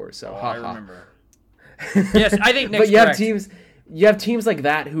year before. So I remember. Yes, I think Nick's But you correct. You have teams like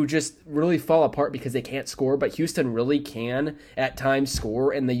that who just really fall apart because they can't score, but Houston really can at times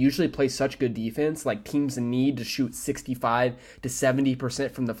score, and they usually play such good defense. Like teams need to shoot 65 to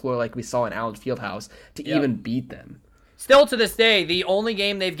 70% from the floor like we saw in Allen Fieldhouse to even beat them. Still to this day, the only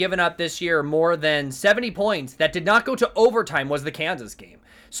game they've given up this year more than 70 points that did not go to overtime was the Kansas game.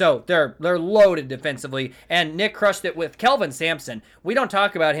 So they're loaded defensively, and Nick crushed it with Kelvin Sampson. We don't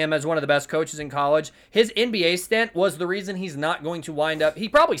talk about him as one of the best coaches in college. His NBA stint was the reason he's not going to wind up, he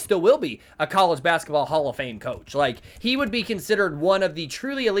probably still will be a college basketball Hall of Fame coach. Like, he would be considered one of the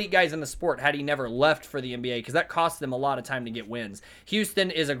truly elite guys in the sport had he never left for the NBA, because that cost them a lot of time to get wins. Houston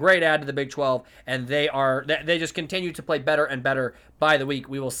is a great add to the Big 12, and they just continue to play better and better by the week.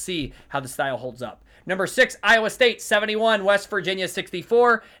 We will see how the style holds up. Number 6, Iowa State, 71, West Virginia,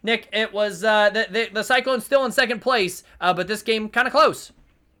 64. Nick, it was the Cyclones still in second place, but this game kind of close.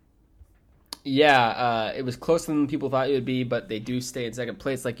 Yeah, it was closer than people thought it would be, but they do stay in second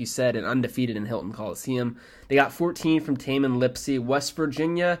place, like you said, and undefeated in Hilton Coliseum. They got 14 from Taman Lipsey. West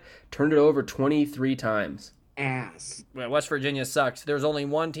Virginia turned it over 23 times. Ass. Well, West Virginia sucks. There's only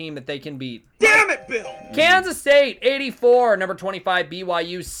one team that they can beat. Damn it, Bill! Kansas State, 84. Number 25,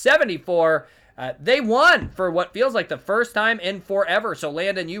 BYU, 74. They won for what feels like the first time in forever. So,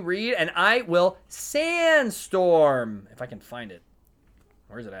 Landon, you read, and I will sandstorm, if I can find it.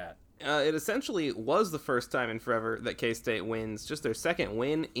 Where's it at? It essentially was the first time in forever that K-State wins. Just their second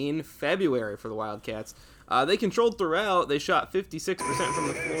win in February for the Wildcats. They controlled throughout. They shot 56% from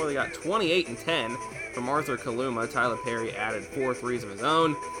the floor. They got 28 and 10 from Arthur Kaluma. Tyler Perry added 4 threes of his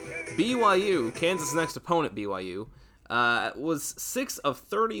own. BYU, Kansas' next opponent, BYU, was 6 of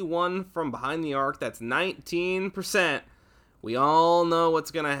 31 from behind the arc. That's 19%. We all know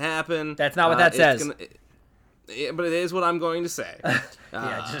what's going to happen. That's not what that says. But it is what I'm going to say.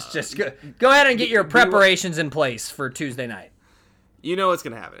 Yeah, just go ahead and get your preparations in place for Tuesday night. You know what's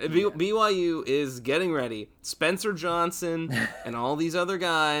going to happen. BYU is getting ready. Spencer Johnson and all these other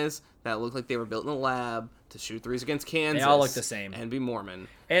guys that look like they were built in a lab to shoot threes against Kansas. They all look the same. And be Mormon.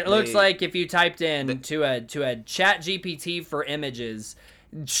 It looks like if you typed in to a chat GPT for images,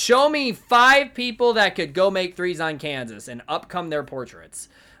 show me 5 people that could go make threes on Kansas, and up come their portraits.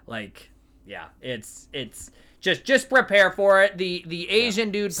 Like, yeah, it's just prepare for it. The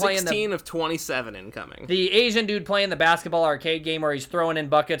Asian dude playing 16 of 27 incoming. The Asian dude playing the basketball arcade game where he's throwing in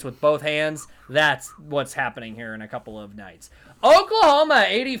buckets with both hands. That's what's happening here in a couple of nights. Oklahoma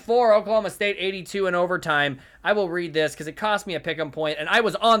 84, Oklahoma State 82 in overtime. I will read this because it cost me a pick'em point, and I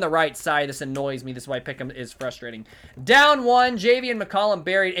was on the right side. This annoys me. This is why pick'em is frustrating. Down 1, Javian McCollum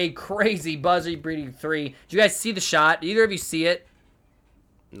buried a crazy buzzer-beating 3. Did you guys see the shot? Did either of you see it?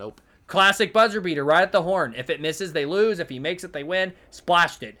 Nope. Classic buzzer beater right at the horn. If it misses, they lose. If he makes it, they win.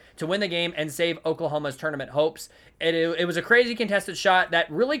 Splashed it to win the game and save Oklahoma's tournament hopes. It was a crazy contested shot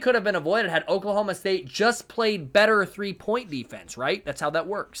that really could have been avoided had Oklahoma State just played better three-point defense, right? That's how that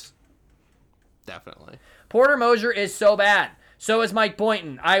works. Definitely. Porter Moser is so bad. So is Mike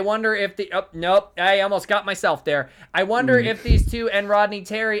Boynton. I wonder if nope, I almost got myself there. I wonder if these two and Rodney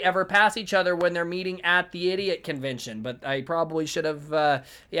Terry ever pass each other when they're meeting at the idiot convention. But I probably should have,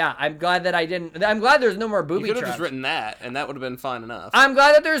 I'm glad that I didn't. I'm glad there's no more booby traps. You could have just written that, and that would have been fine enough. I'm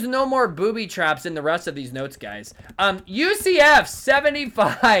glad that there's no more booby traps in the rest of these notes, guys. UCF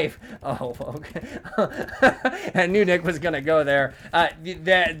 75. Oh, okay. I knew Nick was going to go there.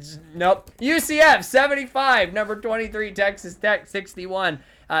 Nope. UCF 75, number 23, Texas Tech 61.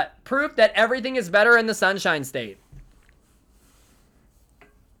 Proof that everything is better in the Sunshine State.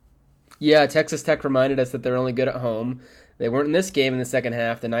 Yeah, Texas Tech reminded us that they're only good at home. They weren't in this game in the second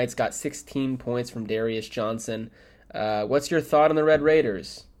half. The Knights got 16 points from Darius Johnson. What's your thought on the Red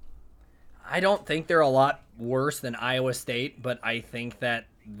Raiders? I don't think they're a lot worse than Iowa State, but I think that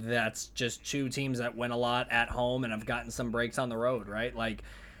that's just two teams that win a lot at home and have gotten some breaks on the road, right? Like,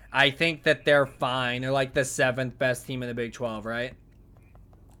 I think that they're fine. They're like the 7th best team in the Big 12, right?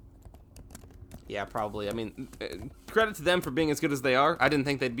 Yeah, probably. I mean, credit to them for being as good as they are. I didn't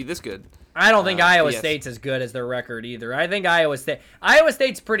think they'd be this good. I don't think Iowa State's as good as their record either. I think Iowa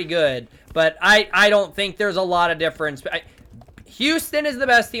State's pretty good, but I don't think there's a lot of difference. Houston is the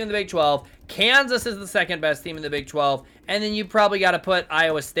best team in the Big 12. Kansas is the 2nd best team in the Big 12. And then you probably got to put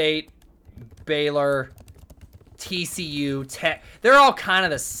Iowa State, Baylor, TCU, Tech. They're all kind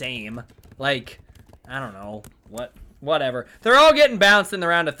of the same. Like, I don't know. Whatever. They're all getting bounced in the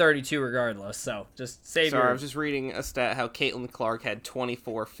round of 32 regardless. So just save I was just reading a stat how Caitlin Clark had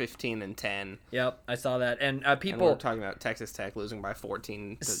 24, 15, and 10. Yep, I saw that. And people... And we're talking about Texas Tech losing by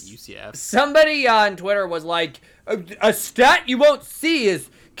 14 to UCF. Somebody on Twitter was like, a stat you won't see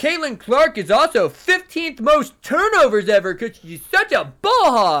is Caitlin Clark is also 15th most turnovers ever because she's such a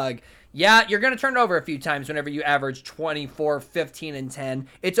ball hog. Yeah, you're going to turn it over a few times whenever you average 24, 15, and 10.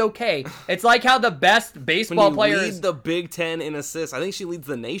 It's okay. It's like how the best baseball players lead the Big Ten in assists. I think she leads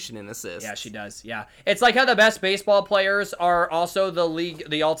the nation in assists. Yeah, she does. Yeah. It's like how the best baseball players are also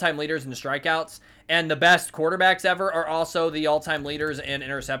the all-time leaders in strikeouts, and the best quarterbacks ever are also the all-time leaders in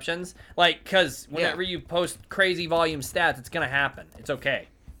interceptions. Like, because whenever you post crazy volume stats, it's going to happen. It's okay.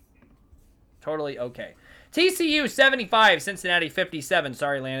 Totally okay. TCU 75, Cincinnati 57.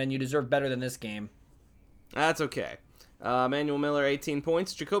 Sorry, Landon, you deserve better than this game. That's okay. Manuel Miller, 18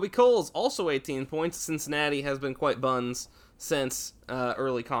 points. Jacoby Coles, also 18 points. Cincinnati has been quite buns since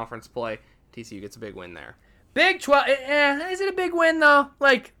early conference play. TCU gets a big win there. Big 12. Is it a big win, though?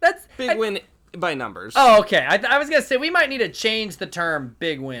 Like, that's... Big win by numbers. Oh, okay. I was going to say, we might need to change the term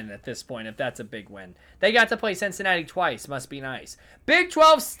big win at this point, if that's a big win. They got to play Cincinnati twice. Must be nice. Big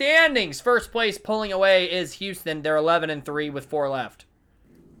 12 standings. First place pulling away is Houston. They're 11-3 with 4 left.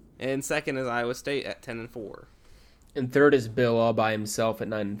 And second is Iowa State at 10-4. And third is Bill all by himself at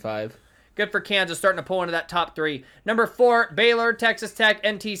 9-5. Good for Kansas, starting to pull into that top 3. Number 4, Baylor, Texas Tech,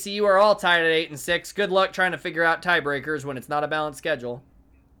 and TCU are all tied at 8-6. Good luck trying to figure out tiebreakers when it's not a balanced schedule.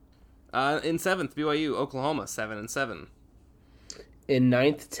 In 7th, BYU, Oklahoma, 7-7. In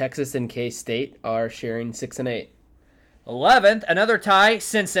 9th, Texas and K-State are sharing 6 and 8. 11th, another tie,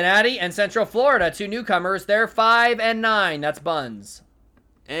 Cincinnati and Central Florida, 2 newcomers. They're 5-9. That's buns.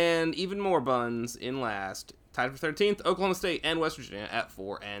 And even more buns in last. Tied for 13th, Oklahoma State and West Virginia at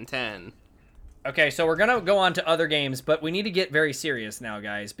 4-10. Okay, so we're going to go on to other games, but we need to get very serious now,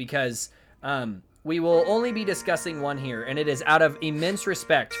 guys, because we will only be discussing one here, and it is out of immense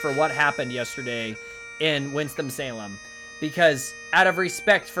respect for what happened yesterday in Winston-Salem. Because out of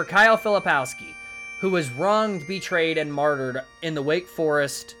respect for Kyle Filipowski, who was wronged, betrayed, and martyred in the Wake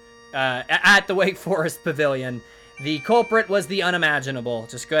Forest, at the Wake Forest Pavilion, the culprit was the unimaginable.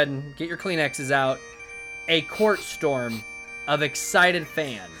 Just go ahead and get your Kleenexes out. A court storm of excited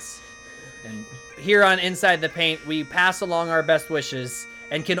fans. And here on Inside the Paint, we pass along our best wishes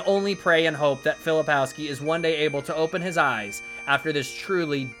and can only pray and hope that Filipowski is one day able to open his eyes after this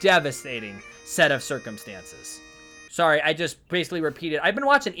truly devastating set of circumstances. Sorry, I just basically repeated. I've been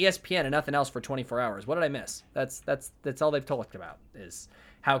watching ESPN and nothing else for 24 hours. What did I miss? That's all they've talked about is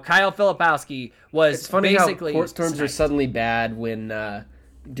how Kyle Filipowski was it's funny basically how court storms sniped. are suddenly bad when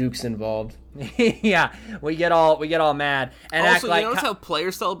Duke's involved. Yeah, we get all mad and also, act like you notice how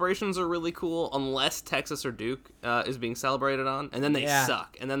player celebrations are really cool unless Texas or Duke is being celebrated on, and then they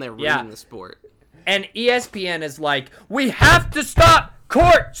suck, and then they're ruining the sport. And ESPN is like, we have to stop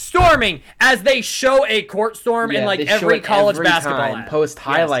court storming as they show a court storm in like every college basketball ad. Post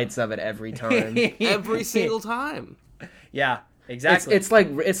highlights of it every time. Every single time. Yeah. Exactly. It's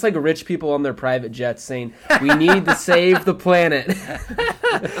like rich people on their private jets saying, "We need to save the planet."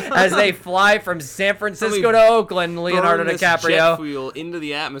 As they fly from San Francisco to Oakland, Leonardo DiCaprio. Jet fuel into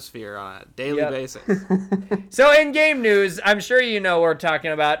the atmosphere on a daily basis. So in game news, I'm sure you know we're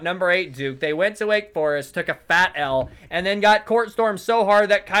talking about number 8 Duke. They went to Wake Forest, took a fat L, and then got court stormed so hard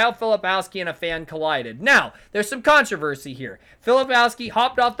that Kyle Filipowski and a fan collided. Now, there's some controversy here. Filipowski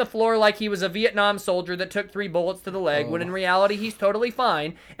hopped off the floor like he was a Vietnam soldier that took 3 bullets to the leg, when in reality he's totally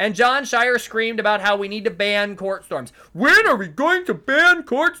fine. And John Shire screamed about how we need to ban court storms. When are we going to ban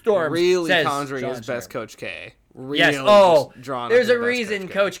court storms? Really conjuring his best Coach K. Really yes. There's a reason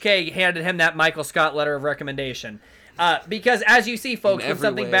Coach K handed him that Michael Scott letter of recommendation. Because as you see, folks, when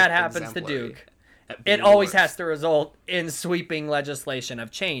something bad happens to Duke, it always has to result in sweeping legislation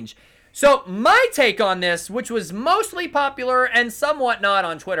of change. So my take on this, which was mostly popular and somewhat not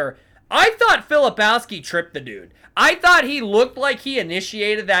on Twitter, I thought Filipowski tripped the dude. I thought he looked like he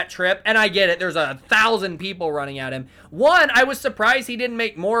initiated that trip, and I get it. There's 1,000 people running at him. One, I was surprised he didn't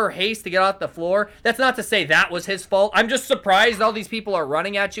make more haste to get off the floor. That's not to say that was his fault. I'm just surprised all these people are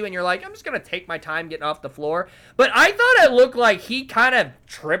running at you, and you're like, I'm just going to take my time getting off the floor. But I thought it looked like he kind of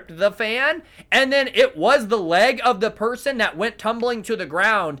tripped the fan, and then it was the leg of the person that went tumbling to the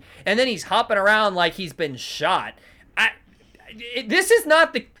ground, and then he's hopping around like he's been shot. This is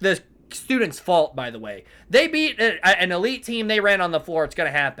not the students' fault, by the way. They beat an elite team. They ran on the floor. It's going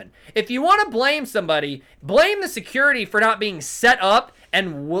to happen. If you want to blame somebody, blame the security for not being set up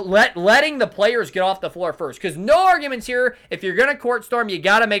and letting the players get off the floor first. Because no arguments here. If you're going to court storm, you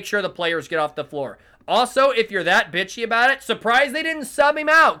got to make sure the players get off the floor. Also, if you're that bitchy about it, surprised they didn't sub him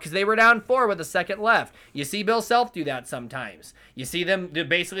out because they were down 4 with a second left. You see Bill Self do that sometimes. You see them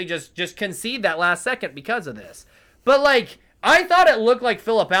basically just concede that last second because of this. But like, I thought it looked like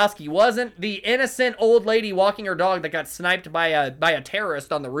Filipowski wasn't the innocent old lady walking her dog that got sniped by a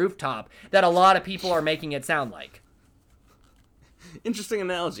terrorist on the rooftop that a lot of people are making it sound like. Interesting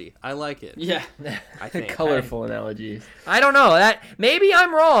analogy. I like it. Yeah. I think. Colorful analogies. I don't know. That maybe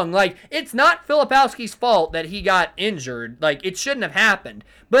I'm wrong. Like, it's not Filipowski's fault that he got injured. Like, it shouldn't have happened.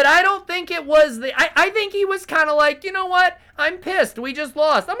 But I don't think it was I think he was kind of like, you know what? I'm pissed. We just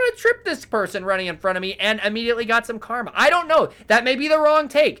lost. I'm going to trip this person running in front of me, and immediately got some karma. I don't know. That may be the wrong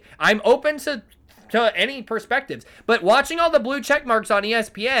take. I'm open to any perspectives. But watching all the blue check marks on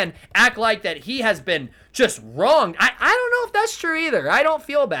ESPN act like that he has been just wronged, I don't know if that's true either. I don't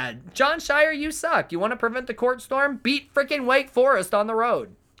feel bad. John Shire, you suck. You want to prevent the court storm? Beat freaking Wake Forest on the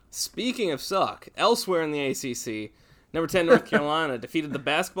road. Speaking of suck, elsewhere in the ACC, number 10 North Carolina defeated the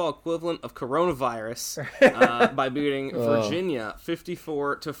basketball equivalent of coronavirus by beating Virginia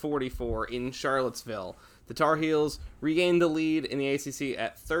 54-44 in Charlottesville. The Tar Heels regained the lead in the ACC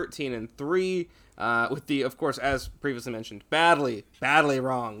at 13-3. With the, of course, as previously mentioned, badly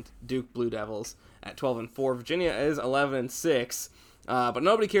wronged Duke Blue Devils at 12-4. Virginia is 11-6, but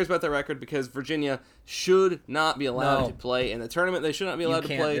nobody cares about their record because Virginia should not be allowed to play in the tournament. They should not be allowed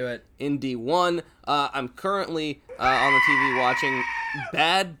to play in D1. I'm currently on the TV watching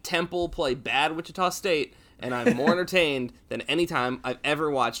bad Temple play bad Wichita State, and I'm more entertained than any time I've ever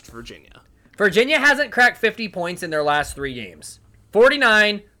watched Virginia. Virginia hasn't cracked 50 points in their last 3 games.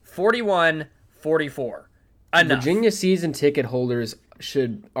 49, 41, 44. Enough. Virginia season ticket holders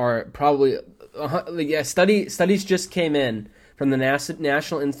are probably studies just came in from the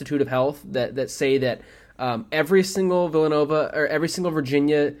National Institute of Health that say that every single Villanova or every single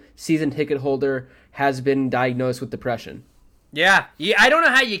Virginia season ticket holder has been diagnosed with depression. Yeah, I don't know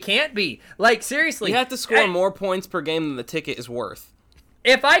how you can't be. Like, seriously. You have to score more points per game than the ticket is worth.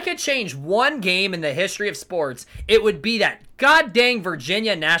 If I could change one game in the history of sports, it would be that god dang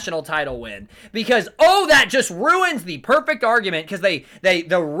Virginia national title win. Because, that just ruins the perfect argument because the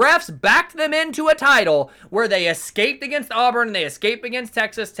refs backed them into a title where they escaped against Auburn and they escaped against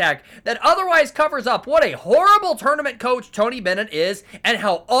Texas Tech that otherwise covers up what a horrible tournament coach Tony Bennett is and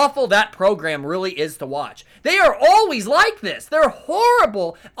how awful that program really is to watch. They are always like this. They're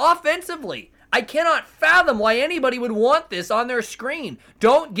horrible offensively. I cannot fathom why anybody would want this on their screen.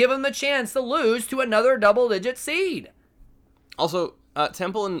 Don't give them the chance to lose to another double-digit seed. Also,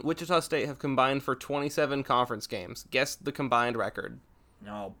 Temple and Wichita State have combined for 27 conference games. Guess the combined record.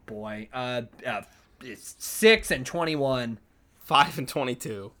 Oh, boy. It's 6-21.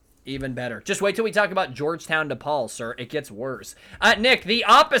 5-22. Even better. Just wait till we talk about Georgetown DePaul, sir. It gets worse. Nick, the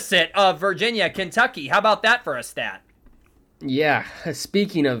opposite of Virginia, Kentucky. How about that for a stat? Yeah,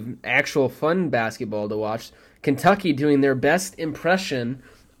 speaking of actual fun basketball to watch, Kentucky doing their best impression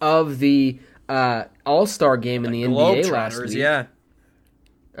of the All-Star game in the NBA last week. Yeah.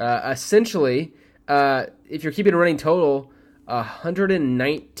 Essentially, if you're keeping a running total,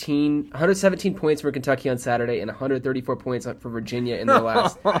 117 points for Kentucky on Saturday and 134 points for Virginia in their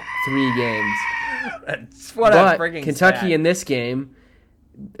last 3 games. That's what a friggin' Kentucky stat. in this game,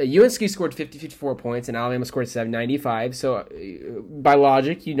 UNC scored 54 points and Alabama scored 95. So by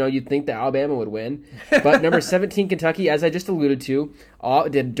logic, you'd think that Alabama would win. But number 17 Kentucky, as I just alluded to,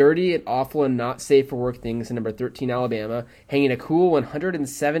 did dirty and awful and not safe for work things. And number 13 Alabama, hanging a cool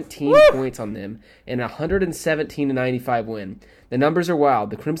 117 points on them and a 117-95 win. The numbers are wild.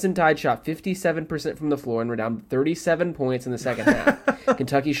 The Crimson Tide shot 57% from the floor and were down 37 points in the second half.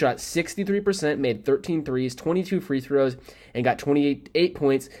 Kentucky shot 63%, made 13 threes, 22 free throws, and got 28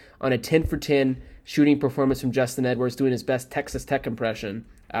 points on a 10-for-10 shooting performance from Justin Edwards, doing his best Texas Tech impression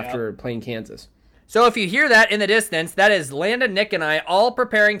after playing Kansas. So if you hear that in the distance, that is Landon, Nick, and I all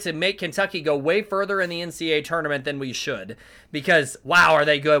preparing to make Kentucky go way further in the NCAA tournament than we should. Because, wow, are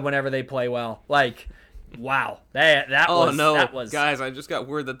they good whenever they play well. Like, wow. That was... Guys, I just got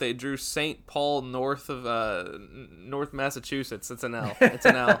word that they drew St. Paul north of North Massachusetts. It's an L. It's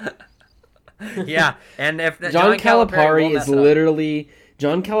an L. Yeah, and if John Calipari is literally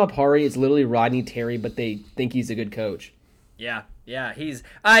Rodney Terry, but they think he's a good coach. Yeah, he's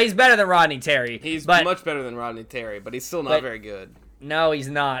better than Rodney Terry. He's much better than Rodney Terry, but he's still not very good. No, he's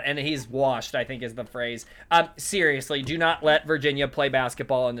not, and he's washed, I think is the phrase. Seriously, do not let Virginia play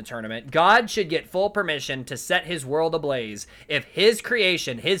basketball in the tournament. God should get full permission to set his world ablaze if his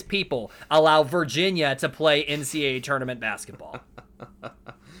creation, his people, allow Virginia to play NCAA tournament basketball.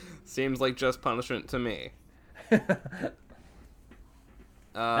 Seems like just punishment to me.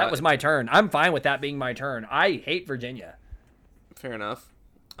 That was my turn. I'm fine with that being my turn. I hate Virginia. Fair enough.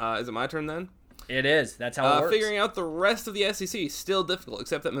 Is it my turn then? It is. That's how it works. Figuring out the rest of the SEC, still difficult,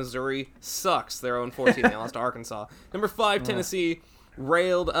 except that Missouri sucks. They're 0-14. They lost to Arkansas. Number 5, Tennessee,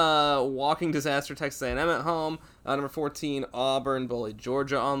 railed walking disaster Texas A&M at home. Number 14, Auburn bullied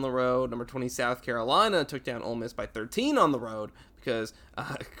Georgia on the road. Number 20, South Carolina took down Ole Miss by 13 on the road because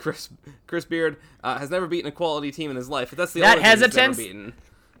Chris Beard has never beaten a quality team in his life. But that's the That only team he's hesitance? never beaten.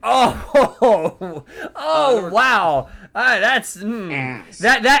 Wow. That's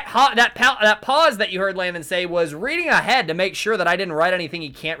that pause that you heard Landon say was reading ahead to make sure that I didn't write anything he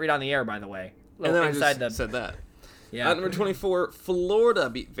can't read on the air. By the way, And then I just said that. Yeah. Number 24, Florida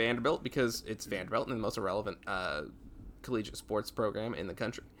beat Vanderbilt because it's Vanderbilt and the most irrelevant collegiate sports program in the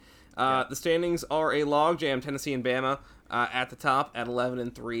country. The standings are a logjam. Tennessee and Bama at the top at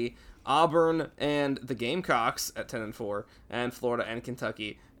 11-3. Auburn and the Gamecocks at 10-4, and Florida and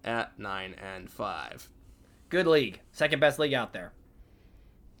Kentucky at 9-5. Good league. Second best league out there.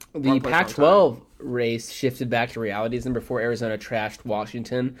 The Pac-12 race shifted back to reality as number 4 Arizona trashed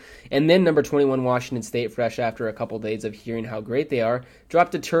Washington, and then number 21 Washington State, fresh after a couple days of hearing how great they are,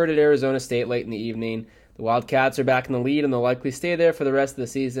 dropped a turd at Arizona State late in the evening. The Wildcats are back in the lead and they'll likely stay there for the rest of the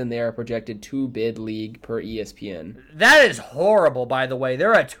season. They are a projected 2-bid league per ESPN. That is horrible, by the way.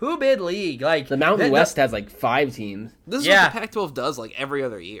 They're a 2-bid league. Like the Mountain West has like 5 teams. This is what the Pac-12 does like every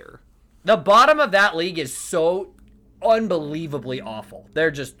other year. The bottom of that league is so unbelievably awful. They're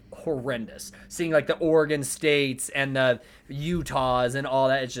just horrendous. Seeing like the Oregon States and the Utahs and all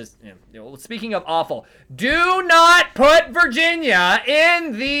that, it's just, speaking of awful, do not put Virginia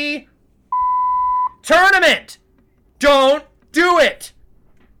in the tournament. Don't do it.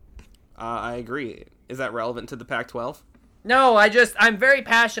 I agree. Is that relevant to the Pac-12? No, I'm very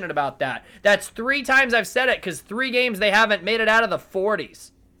passionate about that. That's 3 times I've said it because 3 games they haven't made it out of the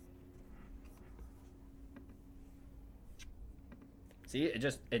 40s. See, it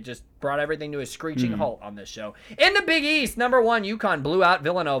just brought everything to a screeching halt on this show. In the Big East, number 1, UConn blew out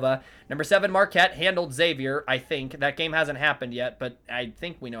Villanova. Number 7, Marquette handled Xavier, I think. That game hasn't happened yet, but I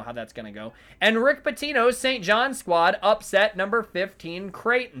think we know how that's going to go. And Rick Pitino's St. John's squad upset number 15,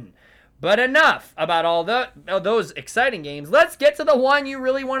 Creighton. But enough about all those exciting games. Let's get to the one you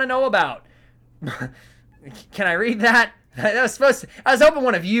really want to know about. Can I read that? I was hoping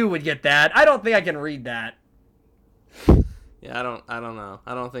one of you would get that. I don't think I can read that. Yeah, I don't know.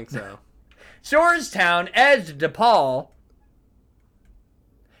 I don't think so. Georgetown edged DePaul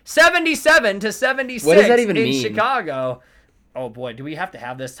 77-76 what does that even in mean? Chicago. Oh boy, do we have to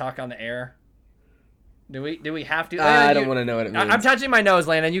have this talk on the air? Do we have to? I don't want to know what it means. I'm touching my nose,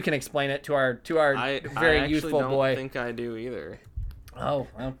 Landon. You can explain it to our very youthful boy. I don't think I do either. Oh,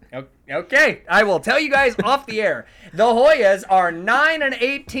 well, okay. I will tell you guys off the air. The Hoyas are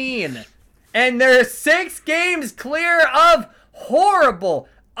 9-18. And they're 6 games clear of horrible,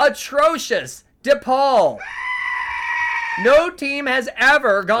 atrocious DePaul. No team has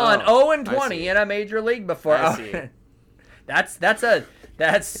ever gone 0-20 in a major league before. That's a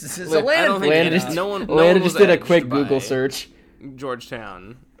land. Landon just did a quick Google search.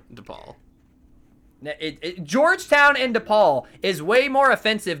 Georgetown, DePaul. Georgetown and DePaul is way more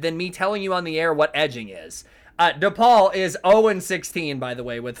offensive than me telling you on the air what edging is. DePaul is 0-16, by the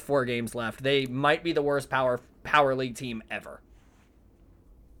way, with 4 games left. They might be the worst power league team ever.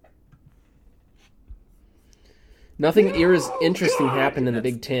 Nothing interesting happened in the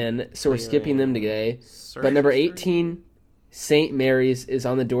Big Ten, so we're skipping them today. But number 18, St. Mary's, is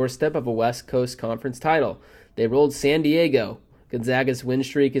on the doorstep of a West Coast Conference title. They rolled San Diego. Gonzaga's win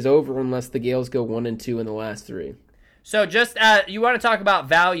streak is over unless the Gales go 1-2 in the last 3. So just, you want to talk about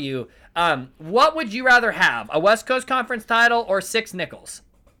value. What would you rather have, a West Coast Conference title or 6 nickels?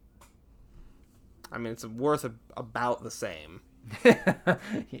 I mean, it's worth about the same.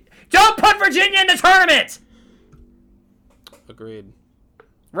 Don't put Virginia in the tournament! Agreed.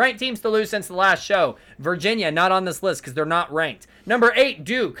 Ranked teams to lose since the last show. Virginia, not on this list because they're not ranked. Number 8,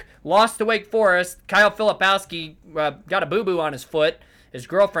 Duke, lost to Wake Forest. Kyle Filipowski got a boo-boo on his foot. His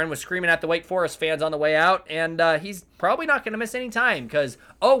girlfriend was screaming at the Wake Forest fans on the way out, and he's probably not going to miss any time because,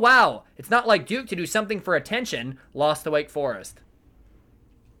 oh, wow, it's not like Duke to do something for attention. Lost to Wake Forest.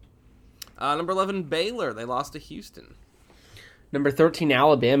 Number 11, Baylor. They lost to Houston. Number 13,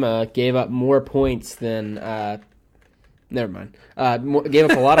 Alabama, gave up more points than... never mind. Gave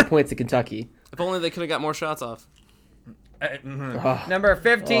up a lot of points to Kentucky. If only they could have got more shots off. Number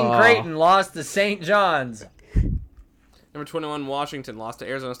 15, Creighton, lost to St. John's. Number 21, Washington, lost to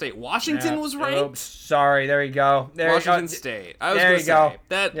Arizona State. Washington was ranked? Oops, sorry, there you go. Washington State. I was going to say,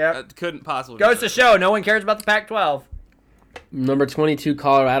 that couldn't possibly Goes to show, no one cares about the Pac-12. Number 22,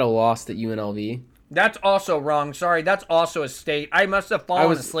 Colorado, lost at UNLV. That's also wrong. Sorry, that's also a state. I must have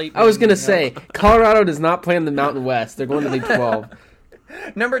fallen asleep. I was going to say, Colorado does not play in the Mountain West. They're going to Big 12.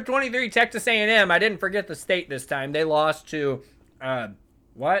 Number 23, Texas A&M. I didn't forget the state this time. They lost to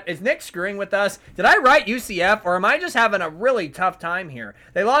What? Is Nick screwing with us? Did I write UCF, or am I just having a really tough time here?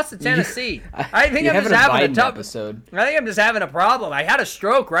 They lost to Tennessee. I think I'm just having a tough episode. I think I'm just having a problem. I had a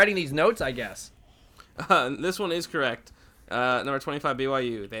stroke writing these notes, I guess. This one is correct. Number 25,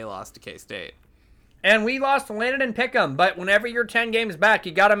 BYU. They lost to K-State. And we lost to Landon and Pick'em, but whenever you're 10 games back,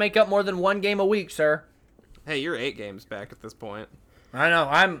 you got to make up more than one game a week, sir. Hey, you're 8 games back at this point. I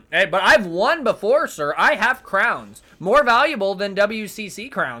know. But I've won before, sir. I have crowns. More valuable than WCC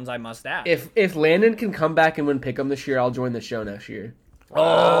crowns, I must add. If Landon can come back and win Pick'em this year, I'll join the show next year.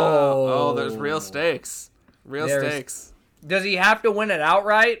 Oh, there's real stakes. Stakes. Does he have to win it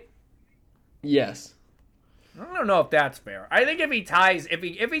outright? Yes. I don't know if that's fair. I think if he ties,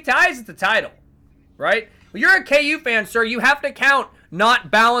 it's the title, right? Well, you're a KU fan, sir. You have to count not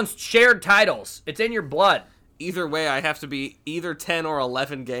balanced shared titles. It's in your blood. Either way, I have to be either 10 or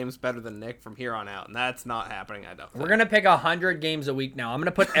 11 games better than Nick from here on out, and that's not happening, I don't think. We're going to pick 100 games a week now. I'm going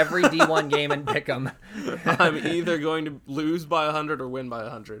to put every D1 game and pick them. I'm either going to lose by 100 or win by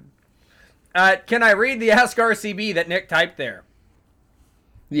 100. Can I read the Ask RCB that Nick typed there?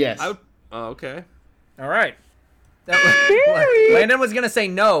 Yes. Okay. All right. Landon was going to say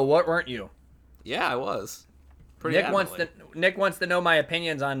no. What weren't you? Yeah, I was. Nick wants to know my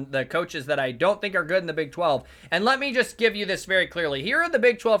opinions on the coaches that I don't think are good in the Big 12. And let me just give you this very clearly. Here are the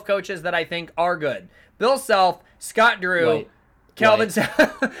Big 12 coaches that I think are good. Bill Self, Scott Drew, Kelvin.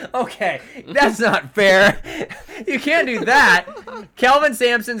 Okay, that's not fair. You can't do that. Kelvin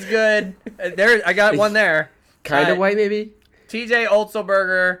Sampson's good. I got one there. Kind of white, maybe. TJ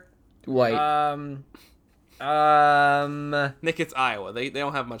Otzelberger. White. Nick, it's Iowa. They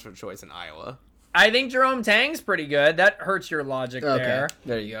don't have much of a choice in Iowa. I think Jerome Tang's pretty good. That hurts your logic there.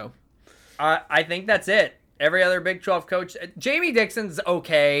 There you go. I think that's it. Every other Big 12 coach. Jamie Dixon's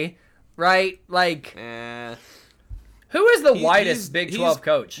okay, right? Like, who is the whitest Big 12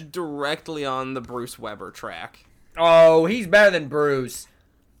 coach? Directly on the Bruce Weber track. Oh, he's better than Bruce.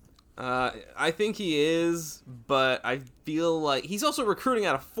 I think he is, but I feel like he's also recruiting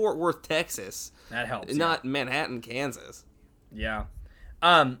out of Fort Worth, Texas. That helps. Not Manhattan, Kansas. Yeah.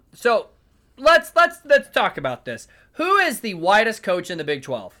 So let's talk about this. Who is the whitest coach in the Big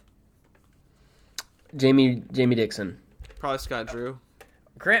 12? Jamie Dixon. Probably Scott Drew.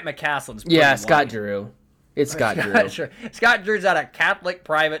 Grant McCaslin's Scott Drew. It's Scott Drew. Scott Drew's at a Catholic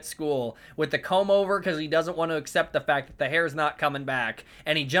private school with the comb over because he doesn't want to accept the fact that the hair's not coming back,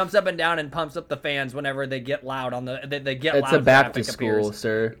 and he jumps up and down and pumps up the fans whenever they get loud on the. It's a Baptist school,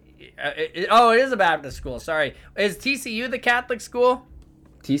 sir. It is a Baptist school. Sorry, is TCU the Catholic school?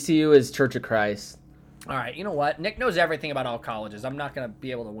 TCU is Church of Christ. All right, you know what? Nick knows everything about all colleges. I'm not going to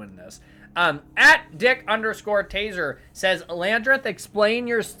be able to win this. At Dick_Taser says, Landreth, explain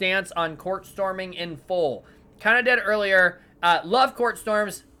your stance on court storming in full. Kind of did earlier. Love court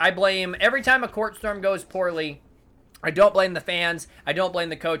storms. I blame every time a court storm goes poorly. I don't blame the fans. I don't blame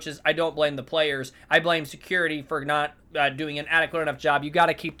the coaches. I don't blame the players. I blame security for not doing an adequate enough job. You got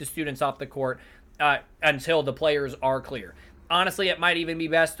to keep the students off the court until the players are clear. Honestly, it might even be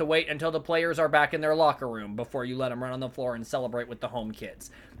best to wait until the players are back in their locker room before you let them run on the floor and celebrate with the home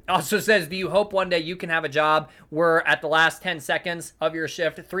kids. Also says, do you hope one day you can have a job where at the last 10 seconds of your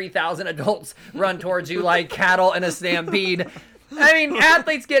shift, 3,000 adults run towards you like cattle in a stampede? I mean,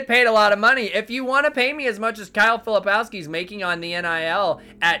 athletes get paid a lot of money. If you want to pay me as much as Kyle Filipowski's making on the NIL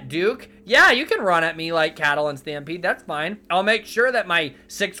at Duke, yeah, you can run at me like cattle in stampede. That's fine. I'll make sure that my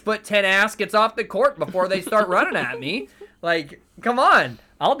 6'10" ass gets off the court before they start running at me. Like, come on.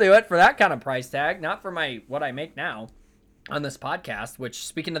 I'll do it for that kind of price tag, not for what I make now on this podcast, which,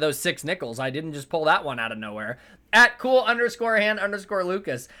 speaking of those 6 nickels, I didn't just pull that one out of nowhere. At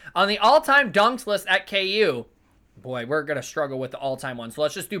cool_hand_Lucas. On the all-time dunks list at KU, boy, we're going to struggle with the all-time one, so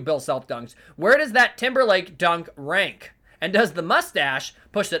let's just do Bill Self dunks. Where does that Timberlake dunk rank? And does the mustache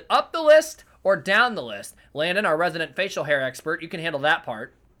push it up the list or down the list? Landon, our resident facial hair expert, you can handle that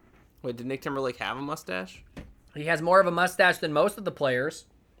part. Wait, did Nick Timberlake have a mustache? He has more of a mustache than most of the players.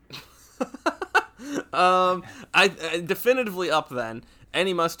 I definitively up then.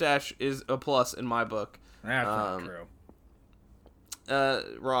 Any mustache is a plus in my book. That's not true.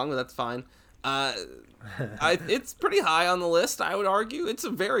 Wrong, but that's fine. It's pretty high on the list, I would argue. It's a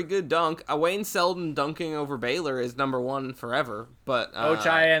very good dunk. Wayne Selden dunking over Baylor is number 1 forever. But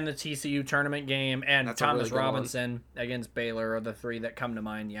Ochai in the TCU tournament game and Thomas really Robinson against Baylor are the 3 that come to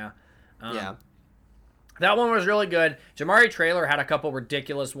mind, yeah. Yeah. That one was really good. Jamari Traylor had a couple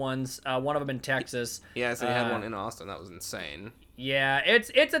ridiculous ones. One of them in Texas. Yeah, so he had one in Austin. That was insane. Yeah, it's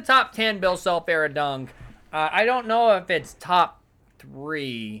a top 10 Bill Self era dunk. I don't know if it's top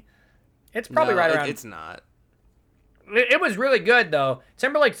 3. It's probably right around. It's not. It was really good, though.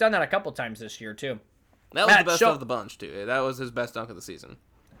 Timberlake's done that a couple times this year, too. That was the best of the bunch, too. That was his best dunk of the season.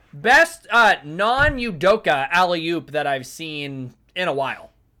 Best non-Udoka alley-oop that I've seen in a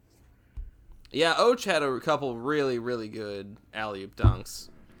while. Yeah, Och had a couple really, really good alley-oop dunks.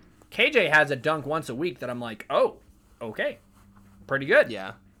 KJ has a dunk once a week that I'm like, oh, okay. Pretty good.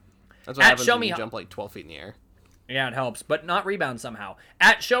 Yeah. That's what happens when you jump like 12 feet in the air. Yeah, it helps, but not rebound somehow.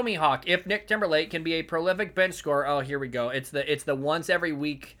 At Show Me Hawk, if Nick Timberlake can be a prolific bench scorer, oh, here we go. It's the once every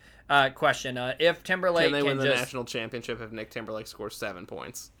week question. If Timberlake can they win the national championship if Nick Timberlake scores 7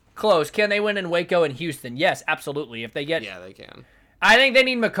 points? Close. Can they win in Waco and Houston? Yes, absolutely. If they get, yeah, they can. I think they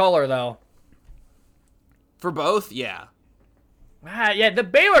need McCullough though. For both, yeah. Yeah, the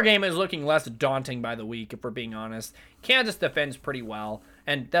Baylor game is looking less daunting by the week, if we're being honest. Kansas defends pretty well,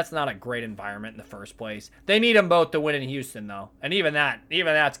 and that's not a great environment in the first place. They need them both to win in Houston, though, and even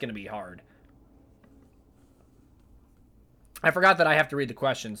that's going to be hard. I forgot that I have to read the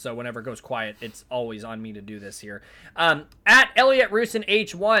questions, so whenever it goes quiet, it's always on me to do this here. At Elliot Rusin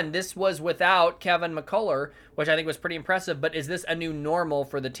H1, this was without Kevin McCullough, which I think was pretty impressive, but is this a new normal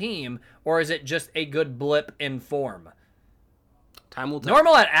for the team, or is it just a good blip in form? Time will tell.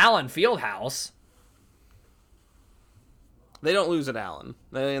 Normal at Allen Fieldhouse. They don't lose at Allen,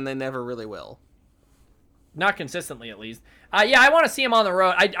 and they never really will. Not consistently, at least. Yeah, I want to see him on the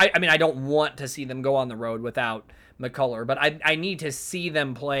road. I mean, I don't want to see them go on the road without McCullough, but I need to see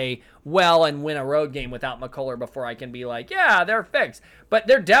them play well and win a road game without McCullough before I can be like, yeah, they're fixed. But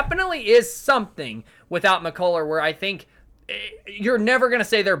there definitely is something without McCullough where I think you're never going to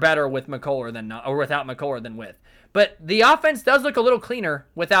say they're better with McCullough than not, or without McCullough than with. But the offense does look a little cleaner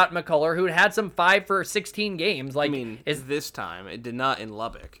without McCullough, who had some 5 for 16 games. Like, I mean, this time it did not in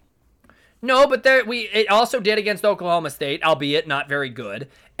Lubbock. No, but it also did against Oklahoma State, albeit not very good.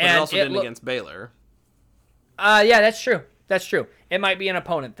 But and it also didn't against Baylor. Yeah, that's true. That's true. It might be an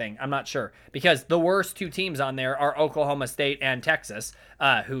opponent thing. I'm not sure. Because the worst 2 teams on there are Oklahoma State and Texas,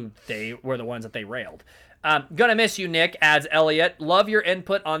 who they were the ones that they railed. Gonna miss you, Nick, adds Elliot. Love your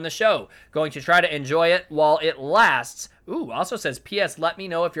input on the show. Going to try to enjoy it while it lasts. Ooh, also says, P.S. Let me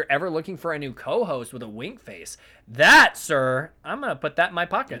know if you're ever looking for a new co-host with a wink face. That, sir, I'm gonna put that in my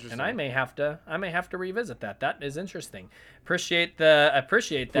pocket, and I may have to revisit that. That is interesting. Appreciate that.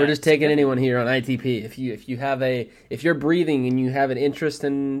 We're just taking anyone here on ITP. If you're breathing and you have an interest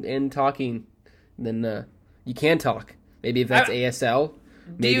in talking, then you can talk. Maybe if that's ASL,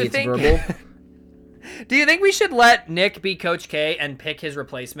 maybe it's verbal. Do you think we should let Nick be Coach K and pick his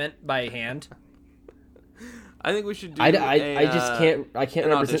replacement by hand? I think we should do I can't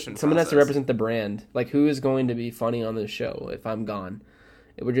represent. Someone has to represent the brand. Like, who is going to be funny on this show if I'm gone?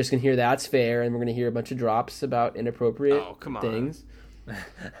 We're just going to hear That's Fair, and we're going to hear a bunch of drops about inappropriate things.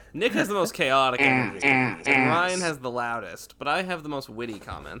 Nick has the most chaotic energy, and Ryan has the loudest, but I have the most witty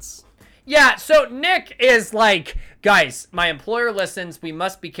comments. Yeah, so Nick is like, guys, my employer listens, we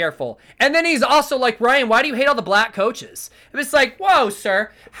must be careful. And then he's also like, Ryan, why do you hate all the black coaches? And it's like, whoa,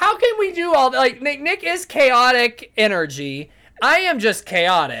 sir, how can we do all that? Like, Nick is chaotic energy. I am just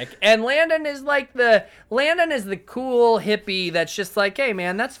chaotic. And Landon is the cool hippie that's just like, hey,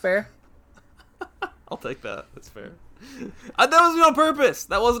 man, that's fair. I'll take that. That's fair. That wasn't on purpose.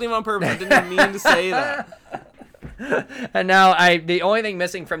 That wasn't even on purpose. I didn't even mean to say that. And now the only thing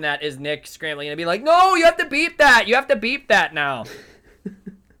missing from that is Nick scrambling and be like, no, you have to beep that. You have to beep that now.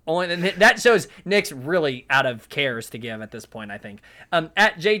 That shows Nick's really out of cares to give at this point, I think.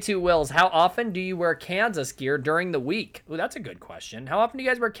 At J2 Wills, how often do you wear Kansas gear during the week? Ooh, that's a good question. How often do you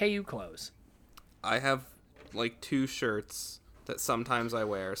guys wear KU clothes? I have like 2 shirts that sometimes I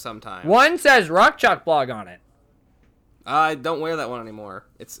wear, sometimes. One says Rock Chalk Blog on it. I don't wear that one anymore.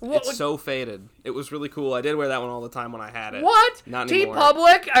 It's so faded. It was really cool. I did wear that one all the time when I had it. What? Not anymore.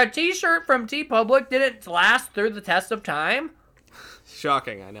 TeePublic? A t-shirt from TeePublic didn't last through the test of time?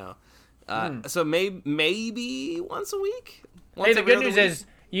 Shocking, I know. So maybe once a week? Hey, the good news is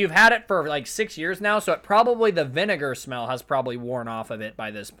you've had it for like 6 years now, so the vinegar smell has probably worn off of it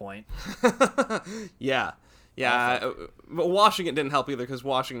by this point. Yeah. But washing it didn't help either, because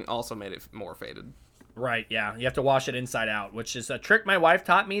washing also made it more faded. Right, yeah. You have to wash it inside out, which is a trick my wife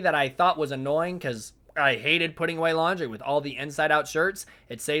taught me that I thought was annoying because I hated putting away laundry with all the inside-out shirts.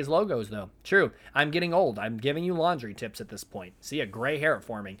 It saves logos, though. True. I'm getting old. I'm giving you laundry tips at this point. See a gray hair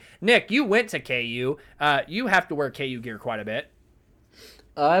forming. Nick, you went to KU. You have to wear KU gear quite a bit.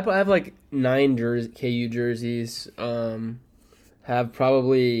 I have like 9 KU jerseys. Have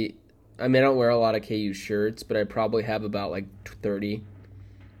probably... I mean, I don't wear a lot of KU shirts, but I probably have about like 30.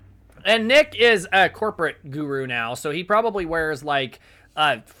 And Nick is a corporate guru now, so he probably wears like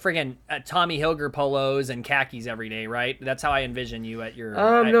friggin' Tommy Hilger polos and khakis every day, right? That's how I envision you at your.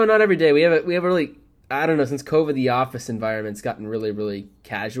 No, not every day. We have a really, I don't know, since COVID, the office environment's gotten really, really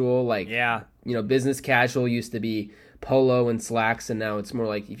casual. Like, yeah, business casual used to be polo and slacks, and now it's more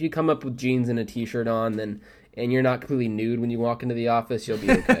like if you come up with jeans and a t-shirt on, and you're not completely nude when you walk into the office, you'll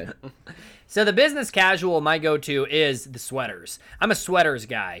be okay. So the business casual, my go-to is the sweaters. I'm a sweaters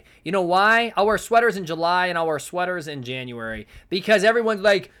guy. You know why? I'll wear sweaters in July and I'll wear sweaters in January because everyone's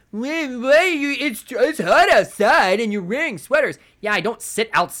like, it's hot outside and you're wearing sweaters. Yeah, I don't sit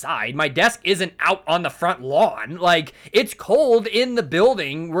outside. My desk isn't out on the front lawn. Like, it's cold in the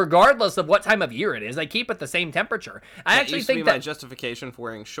building regardless of what time of year it is. I keep it the same temperature. I actually think my justification for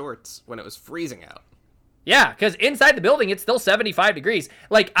wearing shorts when it was freezing out. Yeah, because inside the building, it's still 75 degrees.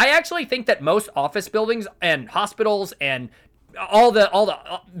 Like, I actually think that most office buildings and hospitals and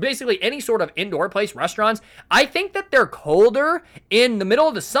basically any sort of indoor place, restaurants, I think that they're colder in the middle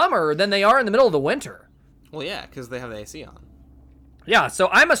of the summer than they are in the middle of the winter. Well, yeah, because they have the AC on. Yeah, so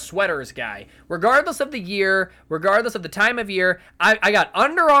I'm a sweaters guy. Regardless of the year, regardless of the time of year, I got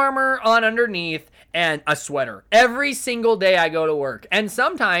Under Armour on underneath and a sweater every single day I go to work. And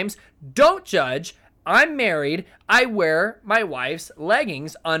sometimes, don't judge, I'm married, I wear my wife's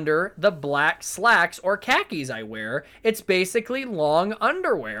leggings under the black slacks or khakis I wear. It's basically long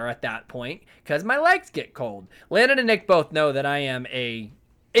underwear at that point because my legs get cold. Landon and Nick both know that I am a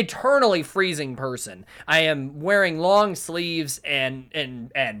eternally freezing person. I am wearing long sleeves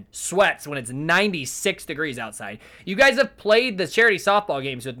and sweats when it's 96 degrees outside. You guys have played the charity softball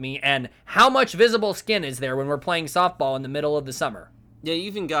games with me, and how much visible skin is there when we're playing softball in the middle of the summer? Yeah, you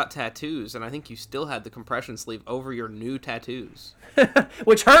even got tattoos, and I think you still had the compression sleeve over your new tattoos.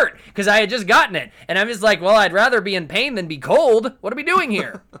 Which hurt, because I had just gotten it. And I'm just like, well, I'd rather be in pain than be cold. What are we doing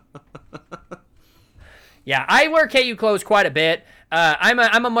here? Yeah, I wear KU clothes quite a bit.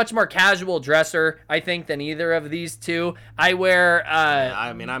 I'm a much more casual dresser, I think, than either of these two. I wear...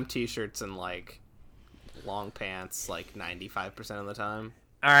 I'm T-shirts and, like, long pants, like, 95% of the time.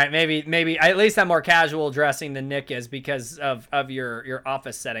 All right, maybe at least I'm more casual dressing than Nick is because of your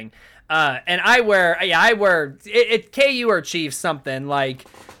office setting. And I wear it KU or Chiefs something like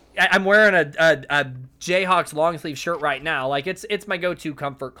I'm wearing a Jayhawks long sleeve shirt right now. Like it's my go-to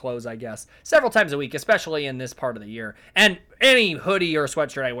comfort clothes, I guess. Several times a week, especially in this part of the year. And any hoodie or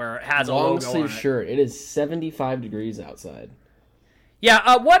sweatshirt I wear has a logo on it. Long sleeve shirt. It is 75 degrees outside.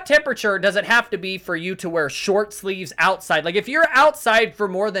 Yeah, what temperature does it have to be for you to wear short sleeves outside? Like, if you're outside for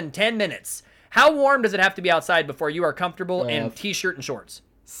more than 10 minutes, how warm does it have to be outside before you are comfortable in T-shirt and shorts?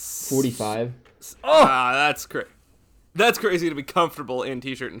 45. Oh, that's crazy to be comfortable in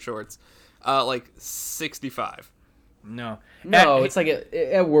T-shirt and shorts. Like 65. No, it's like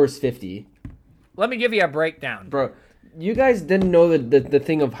at worst 50. Let me give you a breakdown. Bro, you guys didn't know the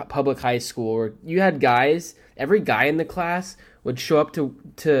thing of public high school where you had guys, every guy in the class would show up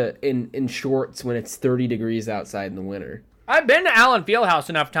in shorts when it's 30 degrees outside in the winter. I've been to Allen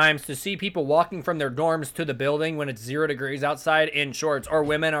Fieldhouse enough times to see people walking from their dorms to the building when it's 0 degrees outside in shorts, or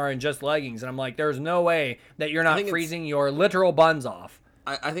women are in just leggings. And I'm like, there's no way that you're not freezing your literal buns off.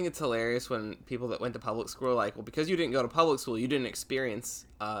 I think it's hilarious when people that went to public school are like, well, because you didn't go to public school, you didn't experience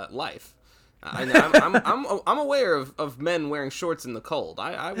life. I'm aware of men wearing shorts in the cold.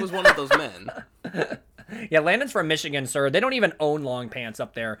 I was one of those men. Yeah, Landon's from Michigan, sir. They don't even own long pants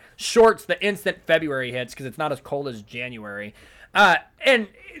up there. Shorts the instant February hits because it's not as cold as January. And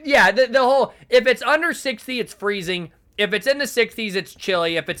yeah, the whole, if it's under 60, it's freezing. If it's in the 60s, it's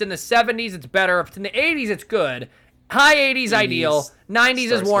chilly. If it's in the 70s, it's better. If it's in the 80s, it's good. High 80s ideal.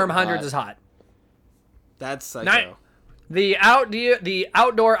 90s is warm. 100s is hot. That's psycho. The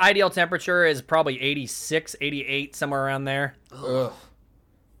outdoor ideal temperature is probably 86, 88, somewhere around there. Ugh.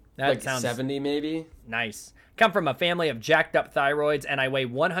 That like sounds 70 maybe? Nice. Come from a family of jacked up thyroids, and I weigh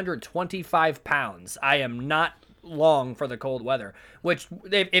 125 pounds. I am not long for the cold weather. Which,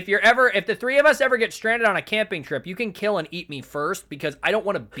 if the three of us ever get stranded on a camping trip, you can kill and eat me first because I don't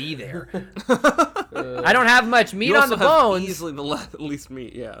want to be there. I don't have much meat on the bones. Easily the least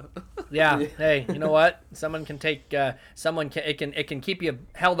meat, yeah. Yeah. Hey, you know what? Someone can take. It can keep you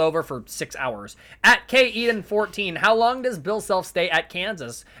held over for 6 hours. At K Eden 14, how long does Bill Self stay at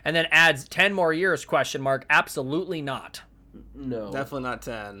Kansas? And then adds 10 more years? ? Absolutely not. No, definitely not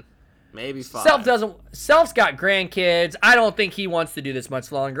 10. Maybe 5. Self's got grandkids. I don't think he wants to do this much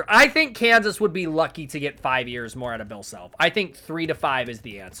longer. I think Kansas would be lucky to get 5 years more out of Bill Self. I think 3 to 5 is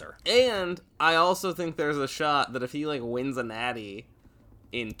the answer. And I also think there's a shot that if he wins a natty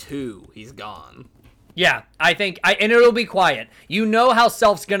in 2, he's gone. Yeah, I think, and it'll be quiet. You know how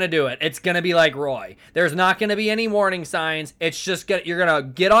Self's going to do it. It's going to be like Roy. There's not going to be any warning signs. It's just, you're going to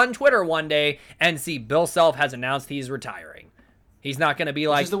get on Twitter one day and see Bill Self has announced he's retiring. He's not going to be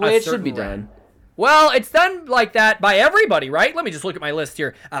like, which is the way it should be done. Well, it's done like that by everybody, right? Let me just look at my list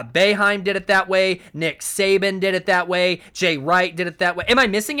here. Boeheim did it that way. Nick Saban did it that way. Jay Wright did it that way. Am I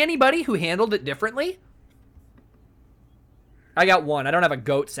missing anybody who handled it differently? I got one. I don't have a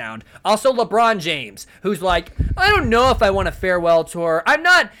goat sound. Also, LeBron James, who's like, I don't know if I want a farewell tour. I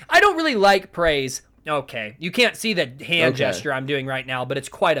don't really like praise. Okay. You can't see the hand gesture I'm doing right now, but it's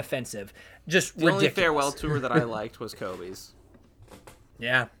quite offensive. Just the ridiculous. only farewell tour that I liked was Kobe's.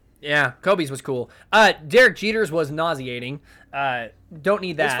 Yeah. Kobe's was cool. Derek Jeter's was nauseating. Don't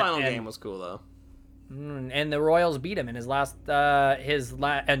need that. His final game was cool, though. And the Royals beat him in his last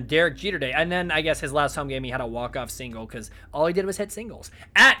and Derek Jeter Day. And then I guess his last home game, he had a walk-off single because all he did was hit singles.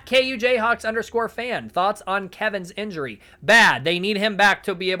 At KUJayhawks_fan, thoughts on Kevin's injury? Bad. They need him back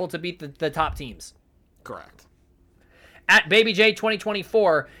to be able to beat the top teams. Correct. At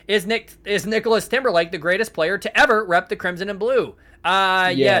BabyJ2024, is Nicholas Timberlake the greatest player to ever rep the Crimson and Blue?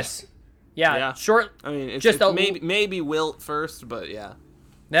 Yes. Yeah. Short. I mean, it's just maybe Wilt first, but yeah.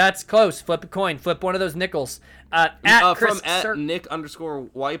 That's close. Flip a coin. Flip one of those nickels. At Nick_Wiper,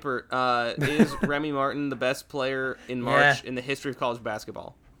 is Remy Martin the best player in March in the history of college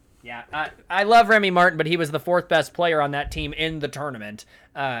basketball? Yeah, I love Remy Martin, but he was the fourth best player on that team in the tournament.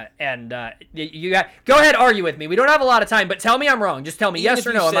 You got go ahead, argue with me. We don't have a lot of time, but tell me I'm wrong. Just tell me yes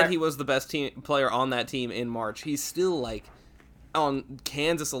or no. Even if you said he was the best player on that team in March, he's still like on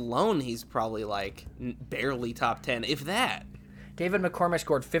Kansas alone. He's probably like barely top 10, if that. David McCormick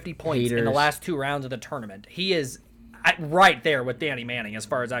scored 50 points in the last 2 rounds of the tournament. He is right there with Danny Manning, as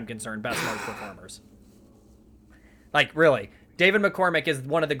far as I'm concerned, best March performers. Like, really. David McCormick is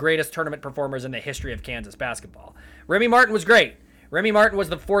one of the greatest tournament performers in the history of Kansas basketball. Remy Martin was great. Remy Martin was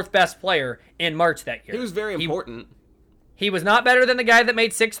the 4th best player in March that year. He was very important. He was not better than the guy that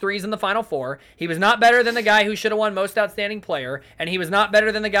made 6 threes in the Final Four. He was not better than the guy who should have won Most Outstanding Player, and he was not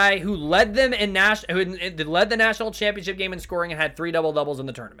better than the guy who led them who led the national championship game in scoring and had 3 double-doubles in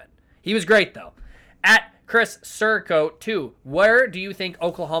the tournament. He was great, though. At Chris Surco, 2, where do you think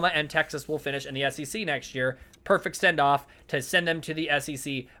Oklahoma and Texas will finish in the SEC next year? Perfect send-off to send them to the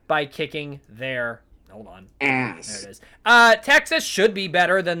SEC by kicking their... Hold on. Ass. There it is. Texas should be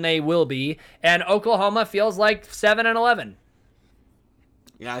better than they will be, and Oklahoma feels like 7-11.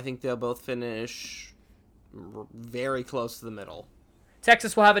 Yeah, I think they'll both finish very close to the middle.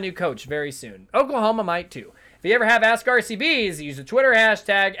 Texas will have a new coach very soon. Oklahoma might too. If you ever have Ask RCBs, use the Twitter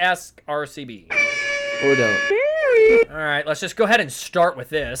hashtag AskRCB. Or don't. All right, let's just go ahead and start with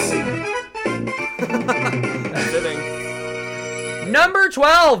this. Number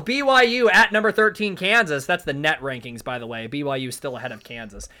 12, BYU at number 13, Kansas. That's the net rankings, by the way. BYU still ahead of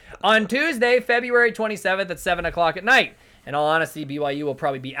Kansas. On Tuesday, February 27th at 7 o'clock at night. In all honesty, BYU will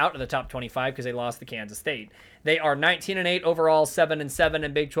probably be out of the top 25 because they lost to Kansas State. They are 19-8 overall, 7-7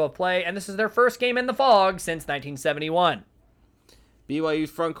 in Big 12 play, and this is their first game in the Phog since 1971.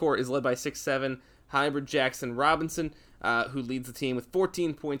 BYU's front court is led by 6'7" hybrid Jackson Robinson, who leads the team with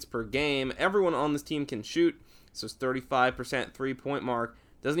 14 points per game. Everyone on this team can shoot. So it's 35% three-point mark.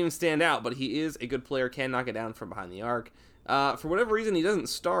 Doesn't even stand out, but he is a good player, can knock it down from behind the arc. For whatever reason, he doesn't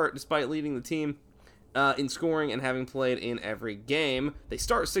start, despite leading the team in scoring and having played in every game. They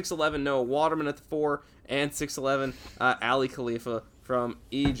start 6'11" Noah Waterman at the 4, and 6'11" Ali Khalifa from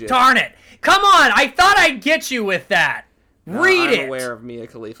Egypt. Darn it! Come on! I thought I'd get you with that! Read it! I'm aware of Mia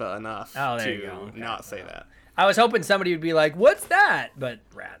Khalifa enough to not say that. I was hoping somebody would be like, what's that? But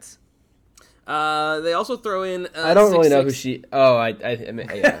rats. They also throw in. I don't really know who she. Oh, I mean,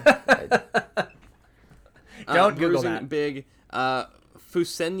 yeah. Don't Google that. Big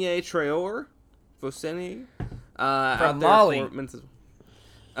Fousseyni Traore. Fousseyni from Mali.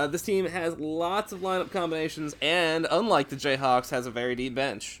 This team has lots of lineup combinations, and unlike the Jayhawks, has a very deep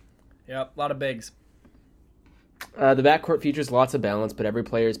bench. Yep, a lot of bigs. The backcourt features lots of balance, but every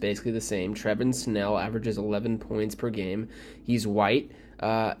player is basically the same. Trevin Snell averages 11 points per game. He's white.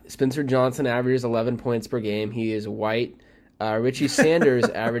 Spencer Johnson averages 11 points per game. He is white. Richie Sanders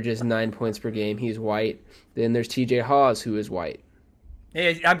averages 9 points per game. He's white. Then there's TJ Haws, who is white.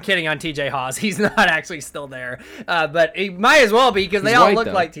 I'm kidding on TJ Haws. He's not actually still there. But he might as well be because they all look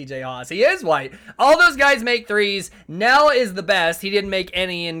like TJ Haws. He is white. All those guys make threes. Nell is the best. He didn't make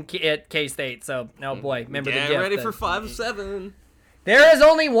any at K-State. So, oh boy. Remember the gift. Get ready for 5-7. There is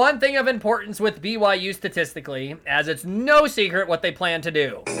only one thing of importance with BYU statistically, as it's no secret what they plan to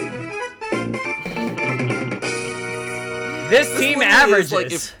do. This team averages.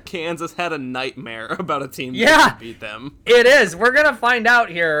 Like if Kansas had a nightmare about a team Yeah. that could beat them. It is. We're going to find out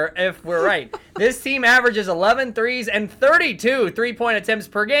here if we're right. This team averages 11 threes and 32 three-point attempts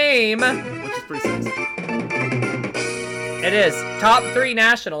per game. Which is pretty sexy. It is. Top 3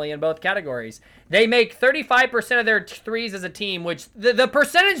 nationally in both categories. They make 35% of their threes as a team, which the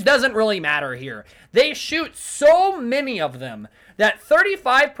percentage doesn't really matter here. They shoot so many of them that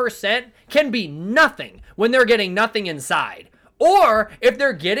 35% can be nothing when they're getting nothing inside. Or if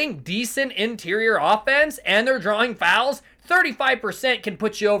they're getting decent interior offense and they're drawing fouls, 35% can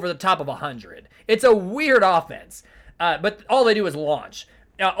put you over the top of 100. It's a weird offense, but all they do is launch.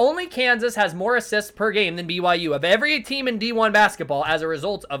 Now, only Kansas has more assists per game than BYU of every team in D1 basketball as a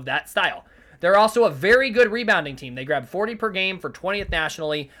result of that style. They're also a very good rebounding team. They grab 40 per game for 20th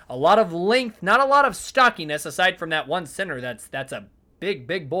nationally. A lot of length, not a lot of stockiness aside from that one center that's a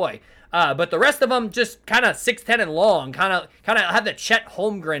big boy. But the rest of them just kind of 6'10 and long, kind of have the Chet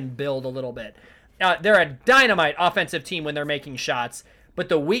Holmgren build a little bit. They're a dynamite offensive team when they're making shots, but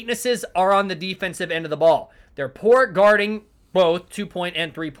the weaknesses are on the defensive end of the ball. They're poor at guarding both 2-point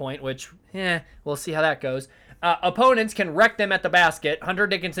and 3-point, which, we'll see how that goes. Opponents can wreck them at the basket. Hunter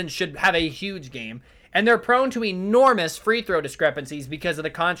Dickinson should have a huge game. And they're prone to enormous free throw discrepancies because of the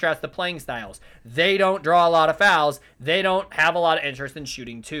contrast of playing styles. They don't draw a lot of fouls. They don't have a lot of interest in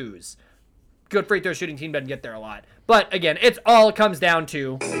shooting twos. Good free throw shooting team doesn't get there a lot. But again, it's all it comes down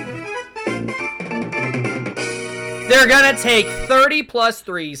to. They're going to take 30 plus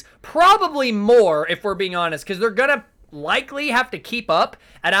threes, probably more if we're being honest, because they're going to likely have to keep up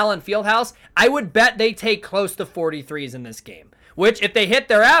at Allen Fieldhouse. I would bet they take close to 43s in this game, which if they hit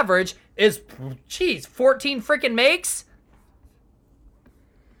their average is, 14 freaking makes.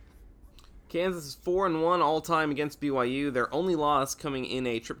 Kansas is 4-1 all time against BYU. Their only loss coming in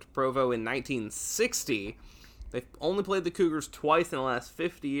a trip to Provo in 1960. They've only played the Cougars twice in the last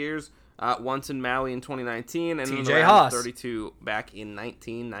 50 years. Once in Maui in 2019 and in the round of 32 back in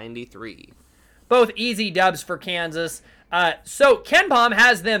 1993. Both easy dubs for Kansas. So KenPom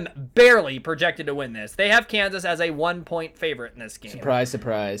has them barely projected to win this. They have Kansas as a 1-point favorite in this game.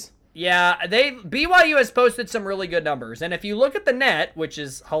 Surprise. Yeah, BYU has posted some really good numbers. And if you look at the net, which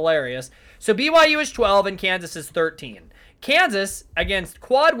is hilarious, so BYU is 12 and Kansas is 13. Kansas, against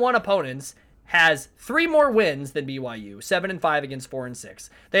quad 1 opponents, has 3 more wins than BYU, 7-5 against 4-6.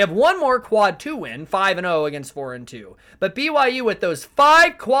 They have 1 more quad 2 win, 5-0 against 4-2. But BYU with those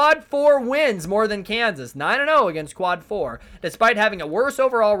 5 quad 4 wins more than Kansas, 9-0 against quad 4, despite having a worse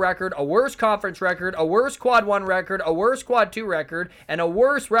overall record, a worse conference record, a worse quad 1 record, a worse quad 2 record, and a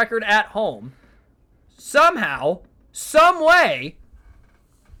worse record at home. Somehow, some way,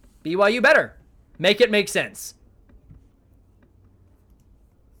 BYU better. Make it make sense.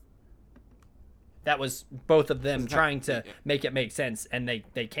 That was both of them trying to make it make sense, and they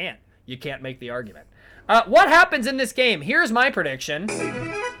can't. You can't make the argument. What happens in this game? Here's my prediction.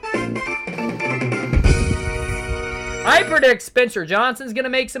 I predict Spencer Johnson's going to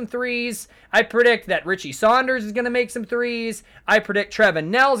make some threes. I predict that Richie Saunders is going to make some threes. I predict Trevin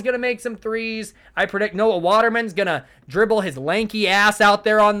Nell's going to make some threes. I predict Noah Waterman's going to dribble his lanky ass out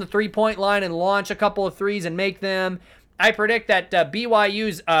there on the three-point line and launch a couple of threes and make them. I predict that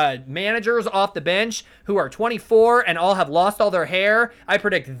BYU's managers off the bench, who are 24 and all have lost all their hair, I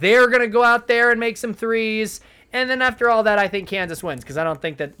predict they're going to go out there and make some threes. And then after all that, I think Kansas wins because I don't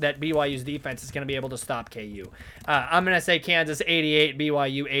think that BYU's defense is going to be able to stop KU. I'm going to say Kansas 88,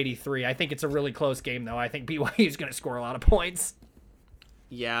 BYU 83. I think it's a really close game, though. I think BYU's going to score a lot of points.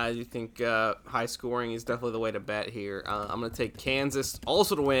 Yeah, I think high scoring is definitely the way to bet here. I'm going to take Kansas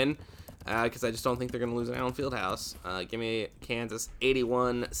also to win. Because I just don't think they're going to lose at Allen Fieldhouse. Give me Kansas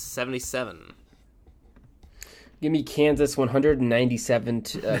 81-77. Give me Kansas 197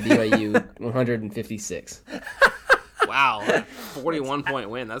 to BYU 156. Wow, 41-point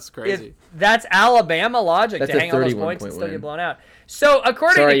win. That's crazy. That's Alabama logic That's to hang all those points and still win. get blown out. So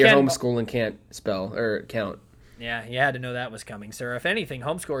according Sorry, to your Ken, homeschooling can't spell or count. Yeah, you had to know that was coming, sir. If anything,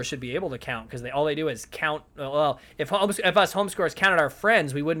 homescorers should be able to count because all they do is count. Well, if us homescorers counted our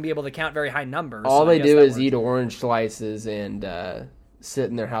friends, we wouldn't be able to count very high numbers. All they do is eat orange slices and sit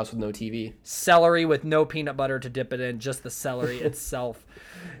in their house with no TV. Celery with no peanut butter to dip it in, just the celery itself.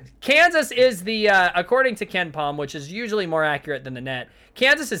 Kansas is according to KenPom, which is usually more accurate than the net,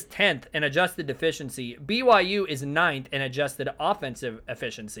 Kansas is 10th in adjusted efficiency. BYU is 9th in adjusted offensive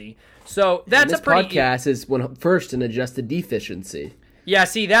efficiency. So that's a pretty... This podcast is first in adjusted deficiency. Yeah,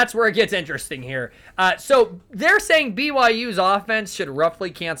 see, that's where it gets interesting here. So they're saying BYU's offense should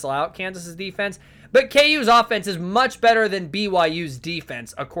roughly cancel out Kansas's defense, But KU's offense is much better than BYU's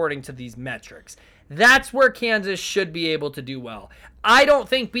defense, according to these metrics. That's where Kansas should be able to do well. I don't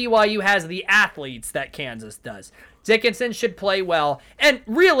think BYU has the athletes that Kansas does. Dickinson should play well. And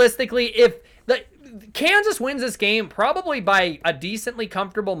realistically, if Kansas wins this game probably by a decently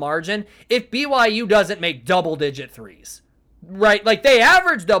comfortable margin if BYU doesn't make double-digit threes. Right? Like, they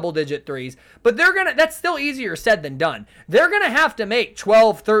average double-digit threes, but that's still easier said than done. They're going to have to make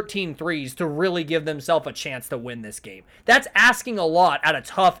 12, 13 threes to really give themselves a chance to win this game. That's asking a lot at a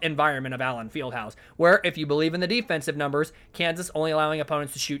tough environment of Allen Fieldhouse, where, if you believe in the defensive numbers, Kansas only allowing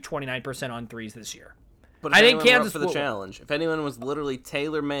opponents to shoot 29% on threes this year. But I think Kansas for the challenge. If anyone was literally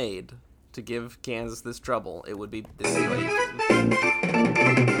tailor-made to give Kansas this trouble, it would be this situation.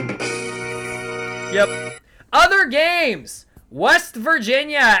 Yep. Other games. West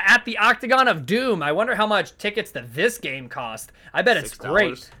Virginia at the Octagon of Doom. I wonder how much tickets to this game cost. I bet it's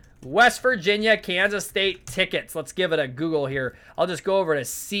great. West Virginia, Kansas State tickets. Let's give it a Google here. I'll just go over to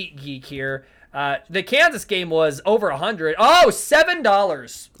SeatGeek here. The Kansas game was over 100. Oh,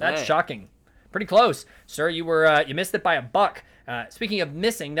 $7. That's shocking. Pretty close, sir. You missed it by a buck. Speaking of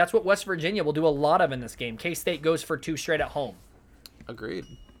missing, that's what West Virginia will do a lot of in this game. K-State goes for 2 straight at home. Agreed.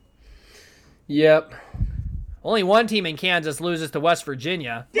 Yep. Only one team in Kansas loses to West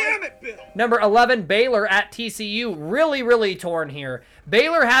Virginia. Damn it, Bill! Number 11, Baylor at TCU. Really, really torn here.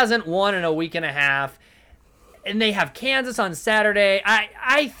 Baylor hasn't won in a week and a half, and they have Kansas on Saturday.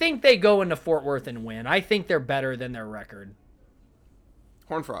 I think they go into Fort Worth and win. I think they're better than their record.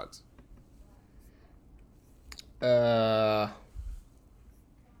 Horned Frogs. I'll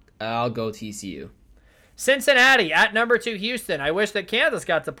go TCU. Cincinnati at number 2, Houston. I wish that Kansas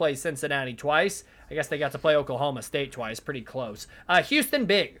got to play Cincinnati twice. I guess they got to play Oklahoma State twice. Pretty close. Houston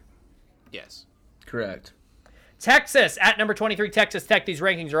big. Yes. Correct. Texas at number 23, Texas Tech. These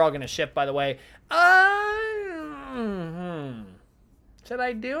rankings are all going to shift, by the way. Should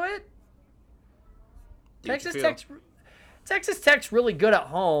I do it? Texas Tech's really good at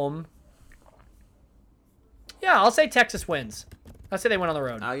home. Yeah, I'll say Texas wins. I'll say they win on the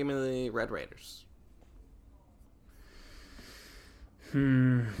road. I'll give me the Red Raiders.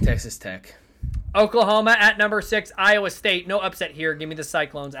 Texas Tech. Oklahoma at number 6, Iowa State. No upset here. Give me the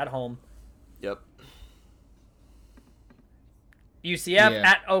Cyclones at home. Yep. UCF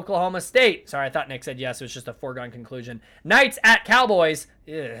at Oklahoma State. Sorry, I thought Nick said yes. It was just a foregone conclusion. Knights at Cowboys.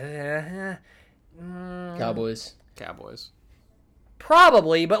 Cowboys.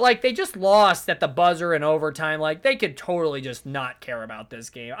 Probably, but like they just lost at the buzzer in overtime. Like they could totally just not care about this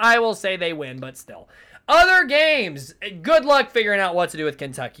game. I will say they win, but still. Other games. Good luck figuring out what to do with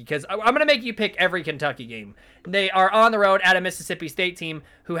Kentucky because I'm going to make you pick every Kentucky game. They are on the road at a Mississippi State team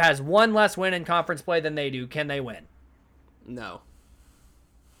who has one less win in conference play than they do. Can they win? No.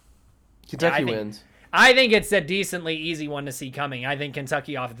 Kentucky wins. I think it's a decently easy one to see coming. I think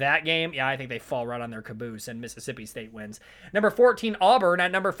Kentucky off that game, I think they fall right on their caboose and Mississippi State wins. Number 14, Auburn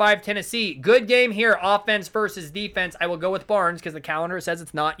at number 5, Tennessee. Good game here, offense versus defense. I will go with Barnes because the calendar says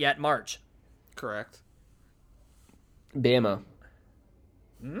it's not yet March. Correct. Bama.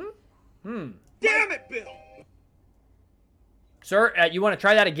 Damn it, Bill! Sir, you want to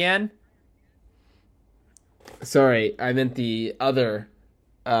try that again? Sorry, I meant the other.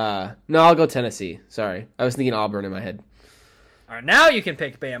 No, I'll go Tennessee. Sorry. I was thinking Auburn in my head. All right, now you can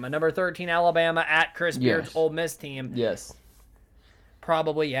pick Bama. Number 13, Alabama at Chris Beard's Ole Miss team. Yes.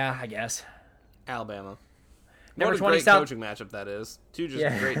 Probably, yeah, I guess. Alabama. Number what a 20 great coaching matchup that is. Two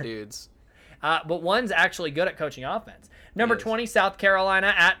just great dudes. But one's actually good at coaching offense. Number 20, South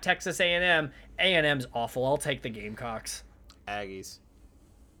Carolina at Texas A&M. A&M's awful. I'll take the Gamecocks. Aggies.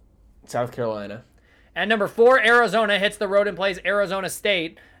 South Carolina. And number 4, Arizona hits the road and plays Arizona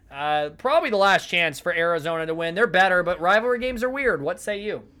State. Probably the last chance for Arizona to win. They're better, but rivalry games are weird. What say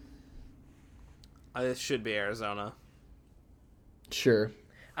you? It should be Arizona. Sure.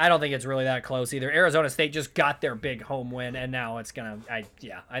 I don't think it's really that close either. Arizona State just got their big home win, and now it's going to... I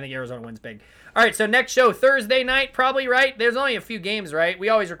think Arizona wins big. All right, so next show, Thursday night, probably, right? There's only a few games, right? We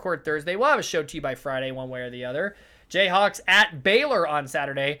always record Thursday. We'll have a show to you by Friday, one way or the other. Jayhawks at Baylor on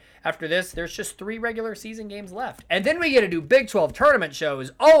Saturday. After this, there's just 3 regular season games left. And then we get to do Big 12 tournament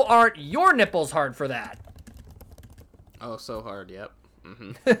shows. Oh, aren't your nipples hard for that? Oh, so hard, yep.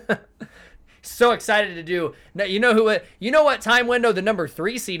 Mm-hmm. So excited to do. Now, you know what time window the number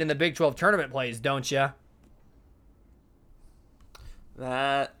 3 seed in the Big 12 tournament plays, don't you?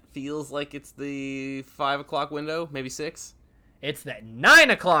 That feels like it's the 5 o'clock window, maybe 6. It's that 9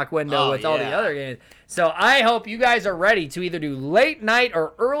 o'clock window with all the other games. So I hope you guys are ready to either do late night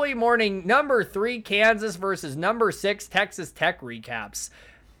or early morning number 3 Kansas versus number 6 Texas Tech recaps.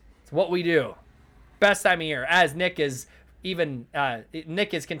 It's what we do. best time of year, as Nick is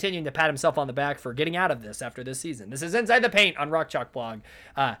continuing to pat himself on the back for getting out of this after this season. This is Inside the Paint on Rock Chalk Blog.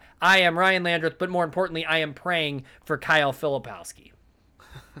 I am Ryan Landreth, but more importantly, I am praying for Kyle Filipowski.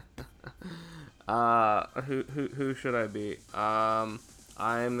 Who should I be? I'm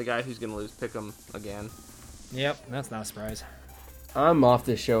the guy who's gonna lose Pick'em again. Yep, that's not a surprise. I'm off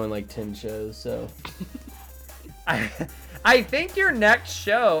the show in like 10 shows, so. I think your next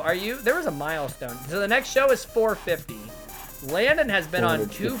show, there was a milestone. So the next show is 450. Landon has been on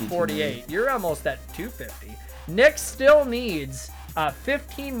 248. You're almost at 250. Nick still needs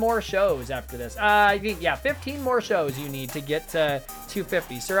 15 more shows after this. I think, 15 more shows you need to get to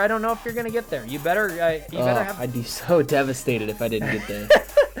 250. Sir, I don't know if you're going to get there. You better have... I'd be so devastated if I didn't get there.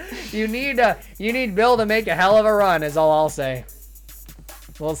 You need Bill to make a hell of a run, is all I'll say.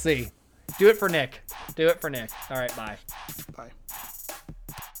 We'll see. Do it for Nick. Do it for Nick. All right, bye. Bye.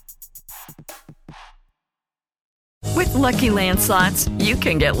 With Lucky Land Slots, you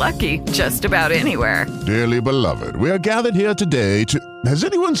can get lucky just about anywhere. Dearly beloved, we are gathered here today to... Has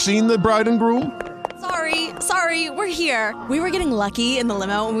anyone seen the bride and groom? Sorry, we're here. We were getting lucky in the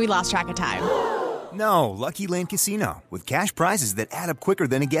limo and we lost track of time. No, Lucky Land Casino, with cash prizes that add up quicker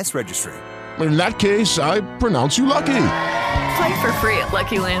than a guest registry. In that case, I pronounce you lucky. Play for free at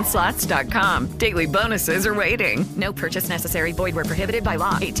LuckyLandSlots.com. Daily bonuses are waiting. No purchase necessary. Void where prohibited by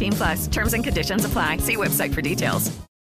law. 18+. Terms and conditions apply. See website for details.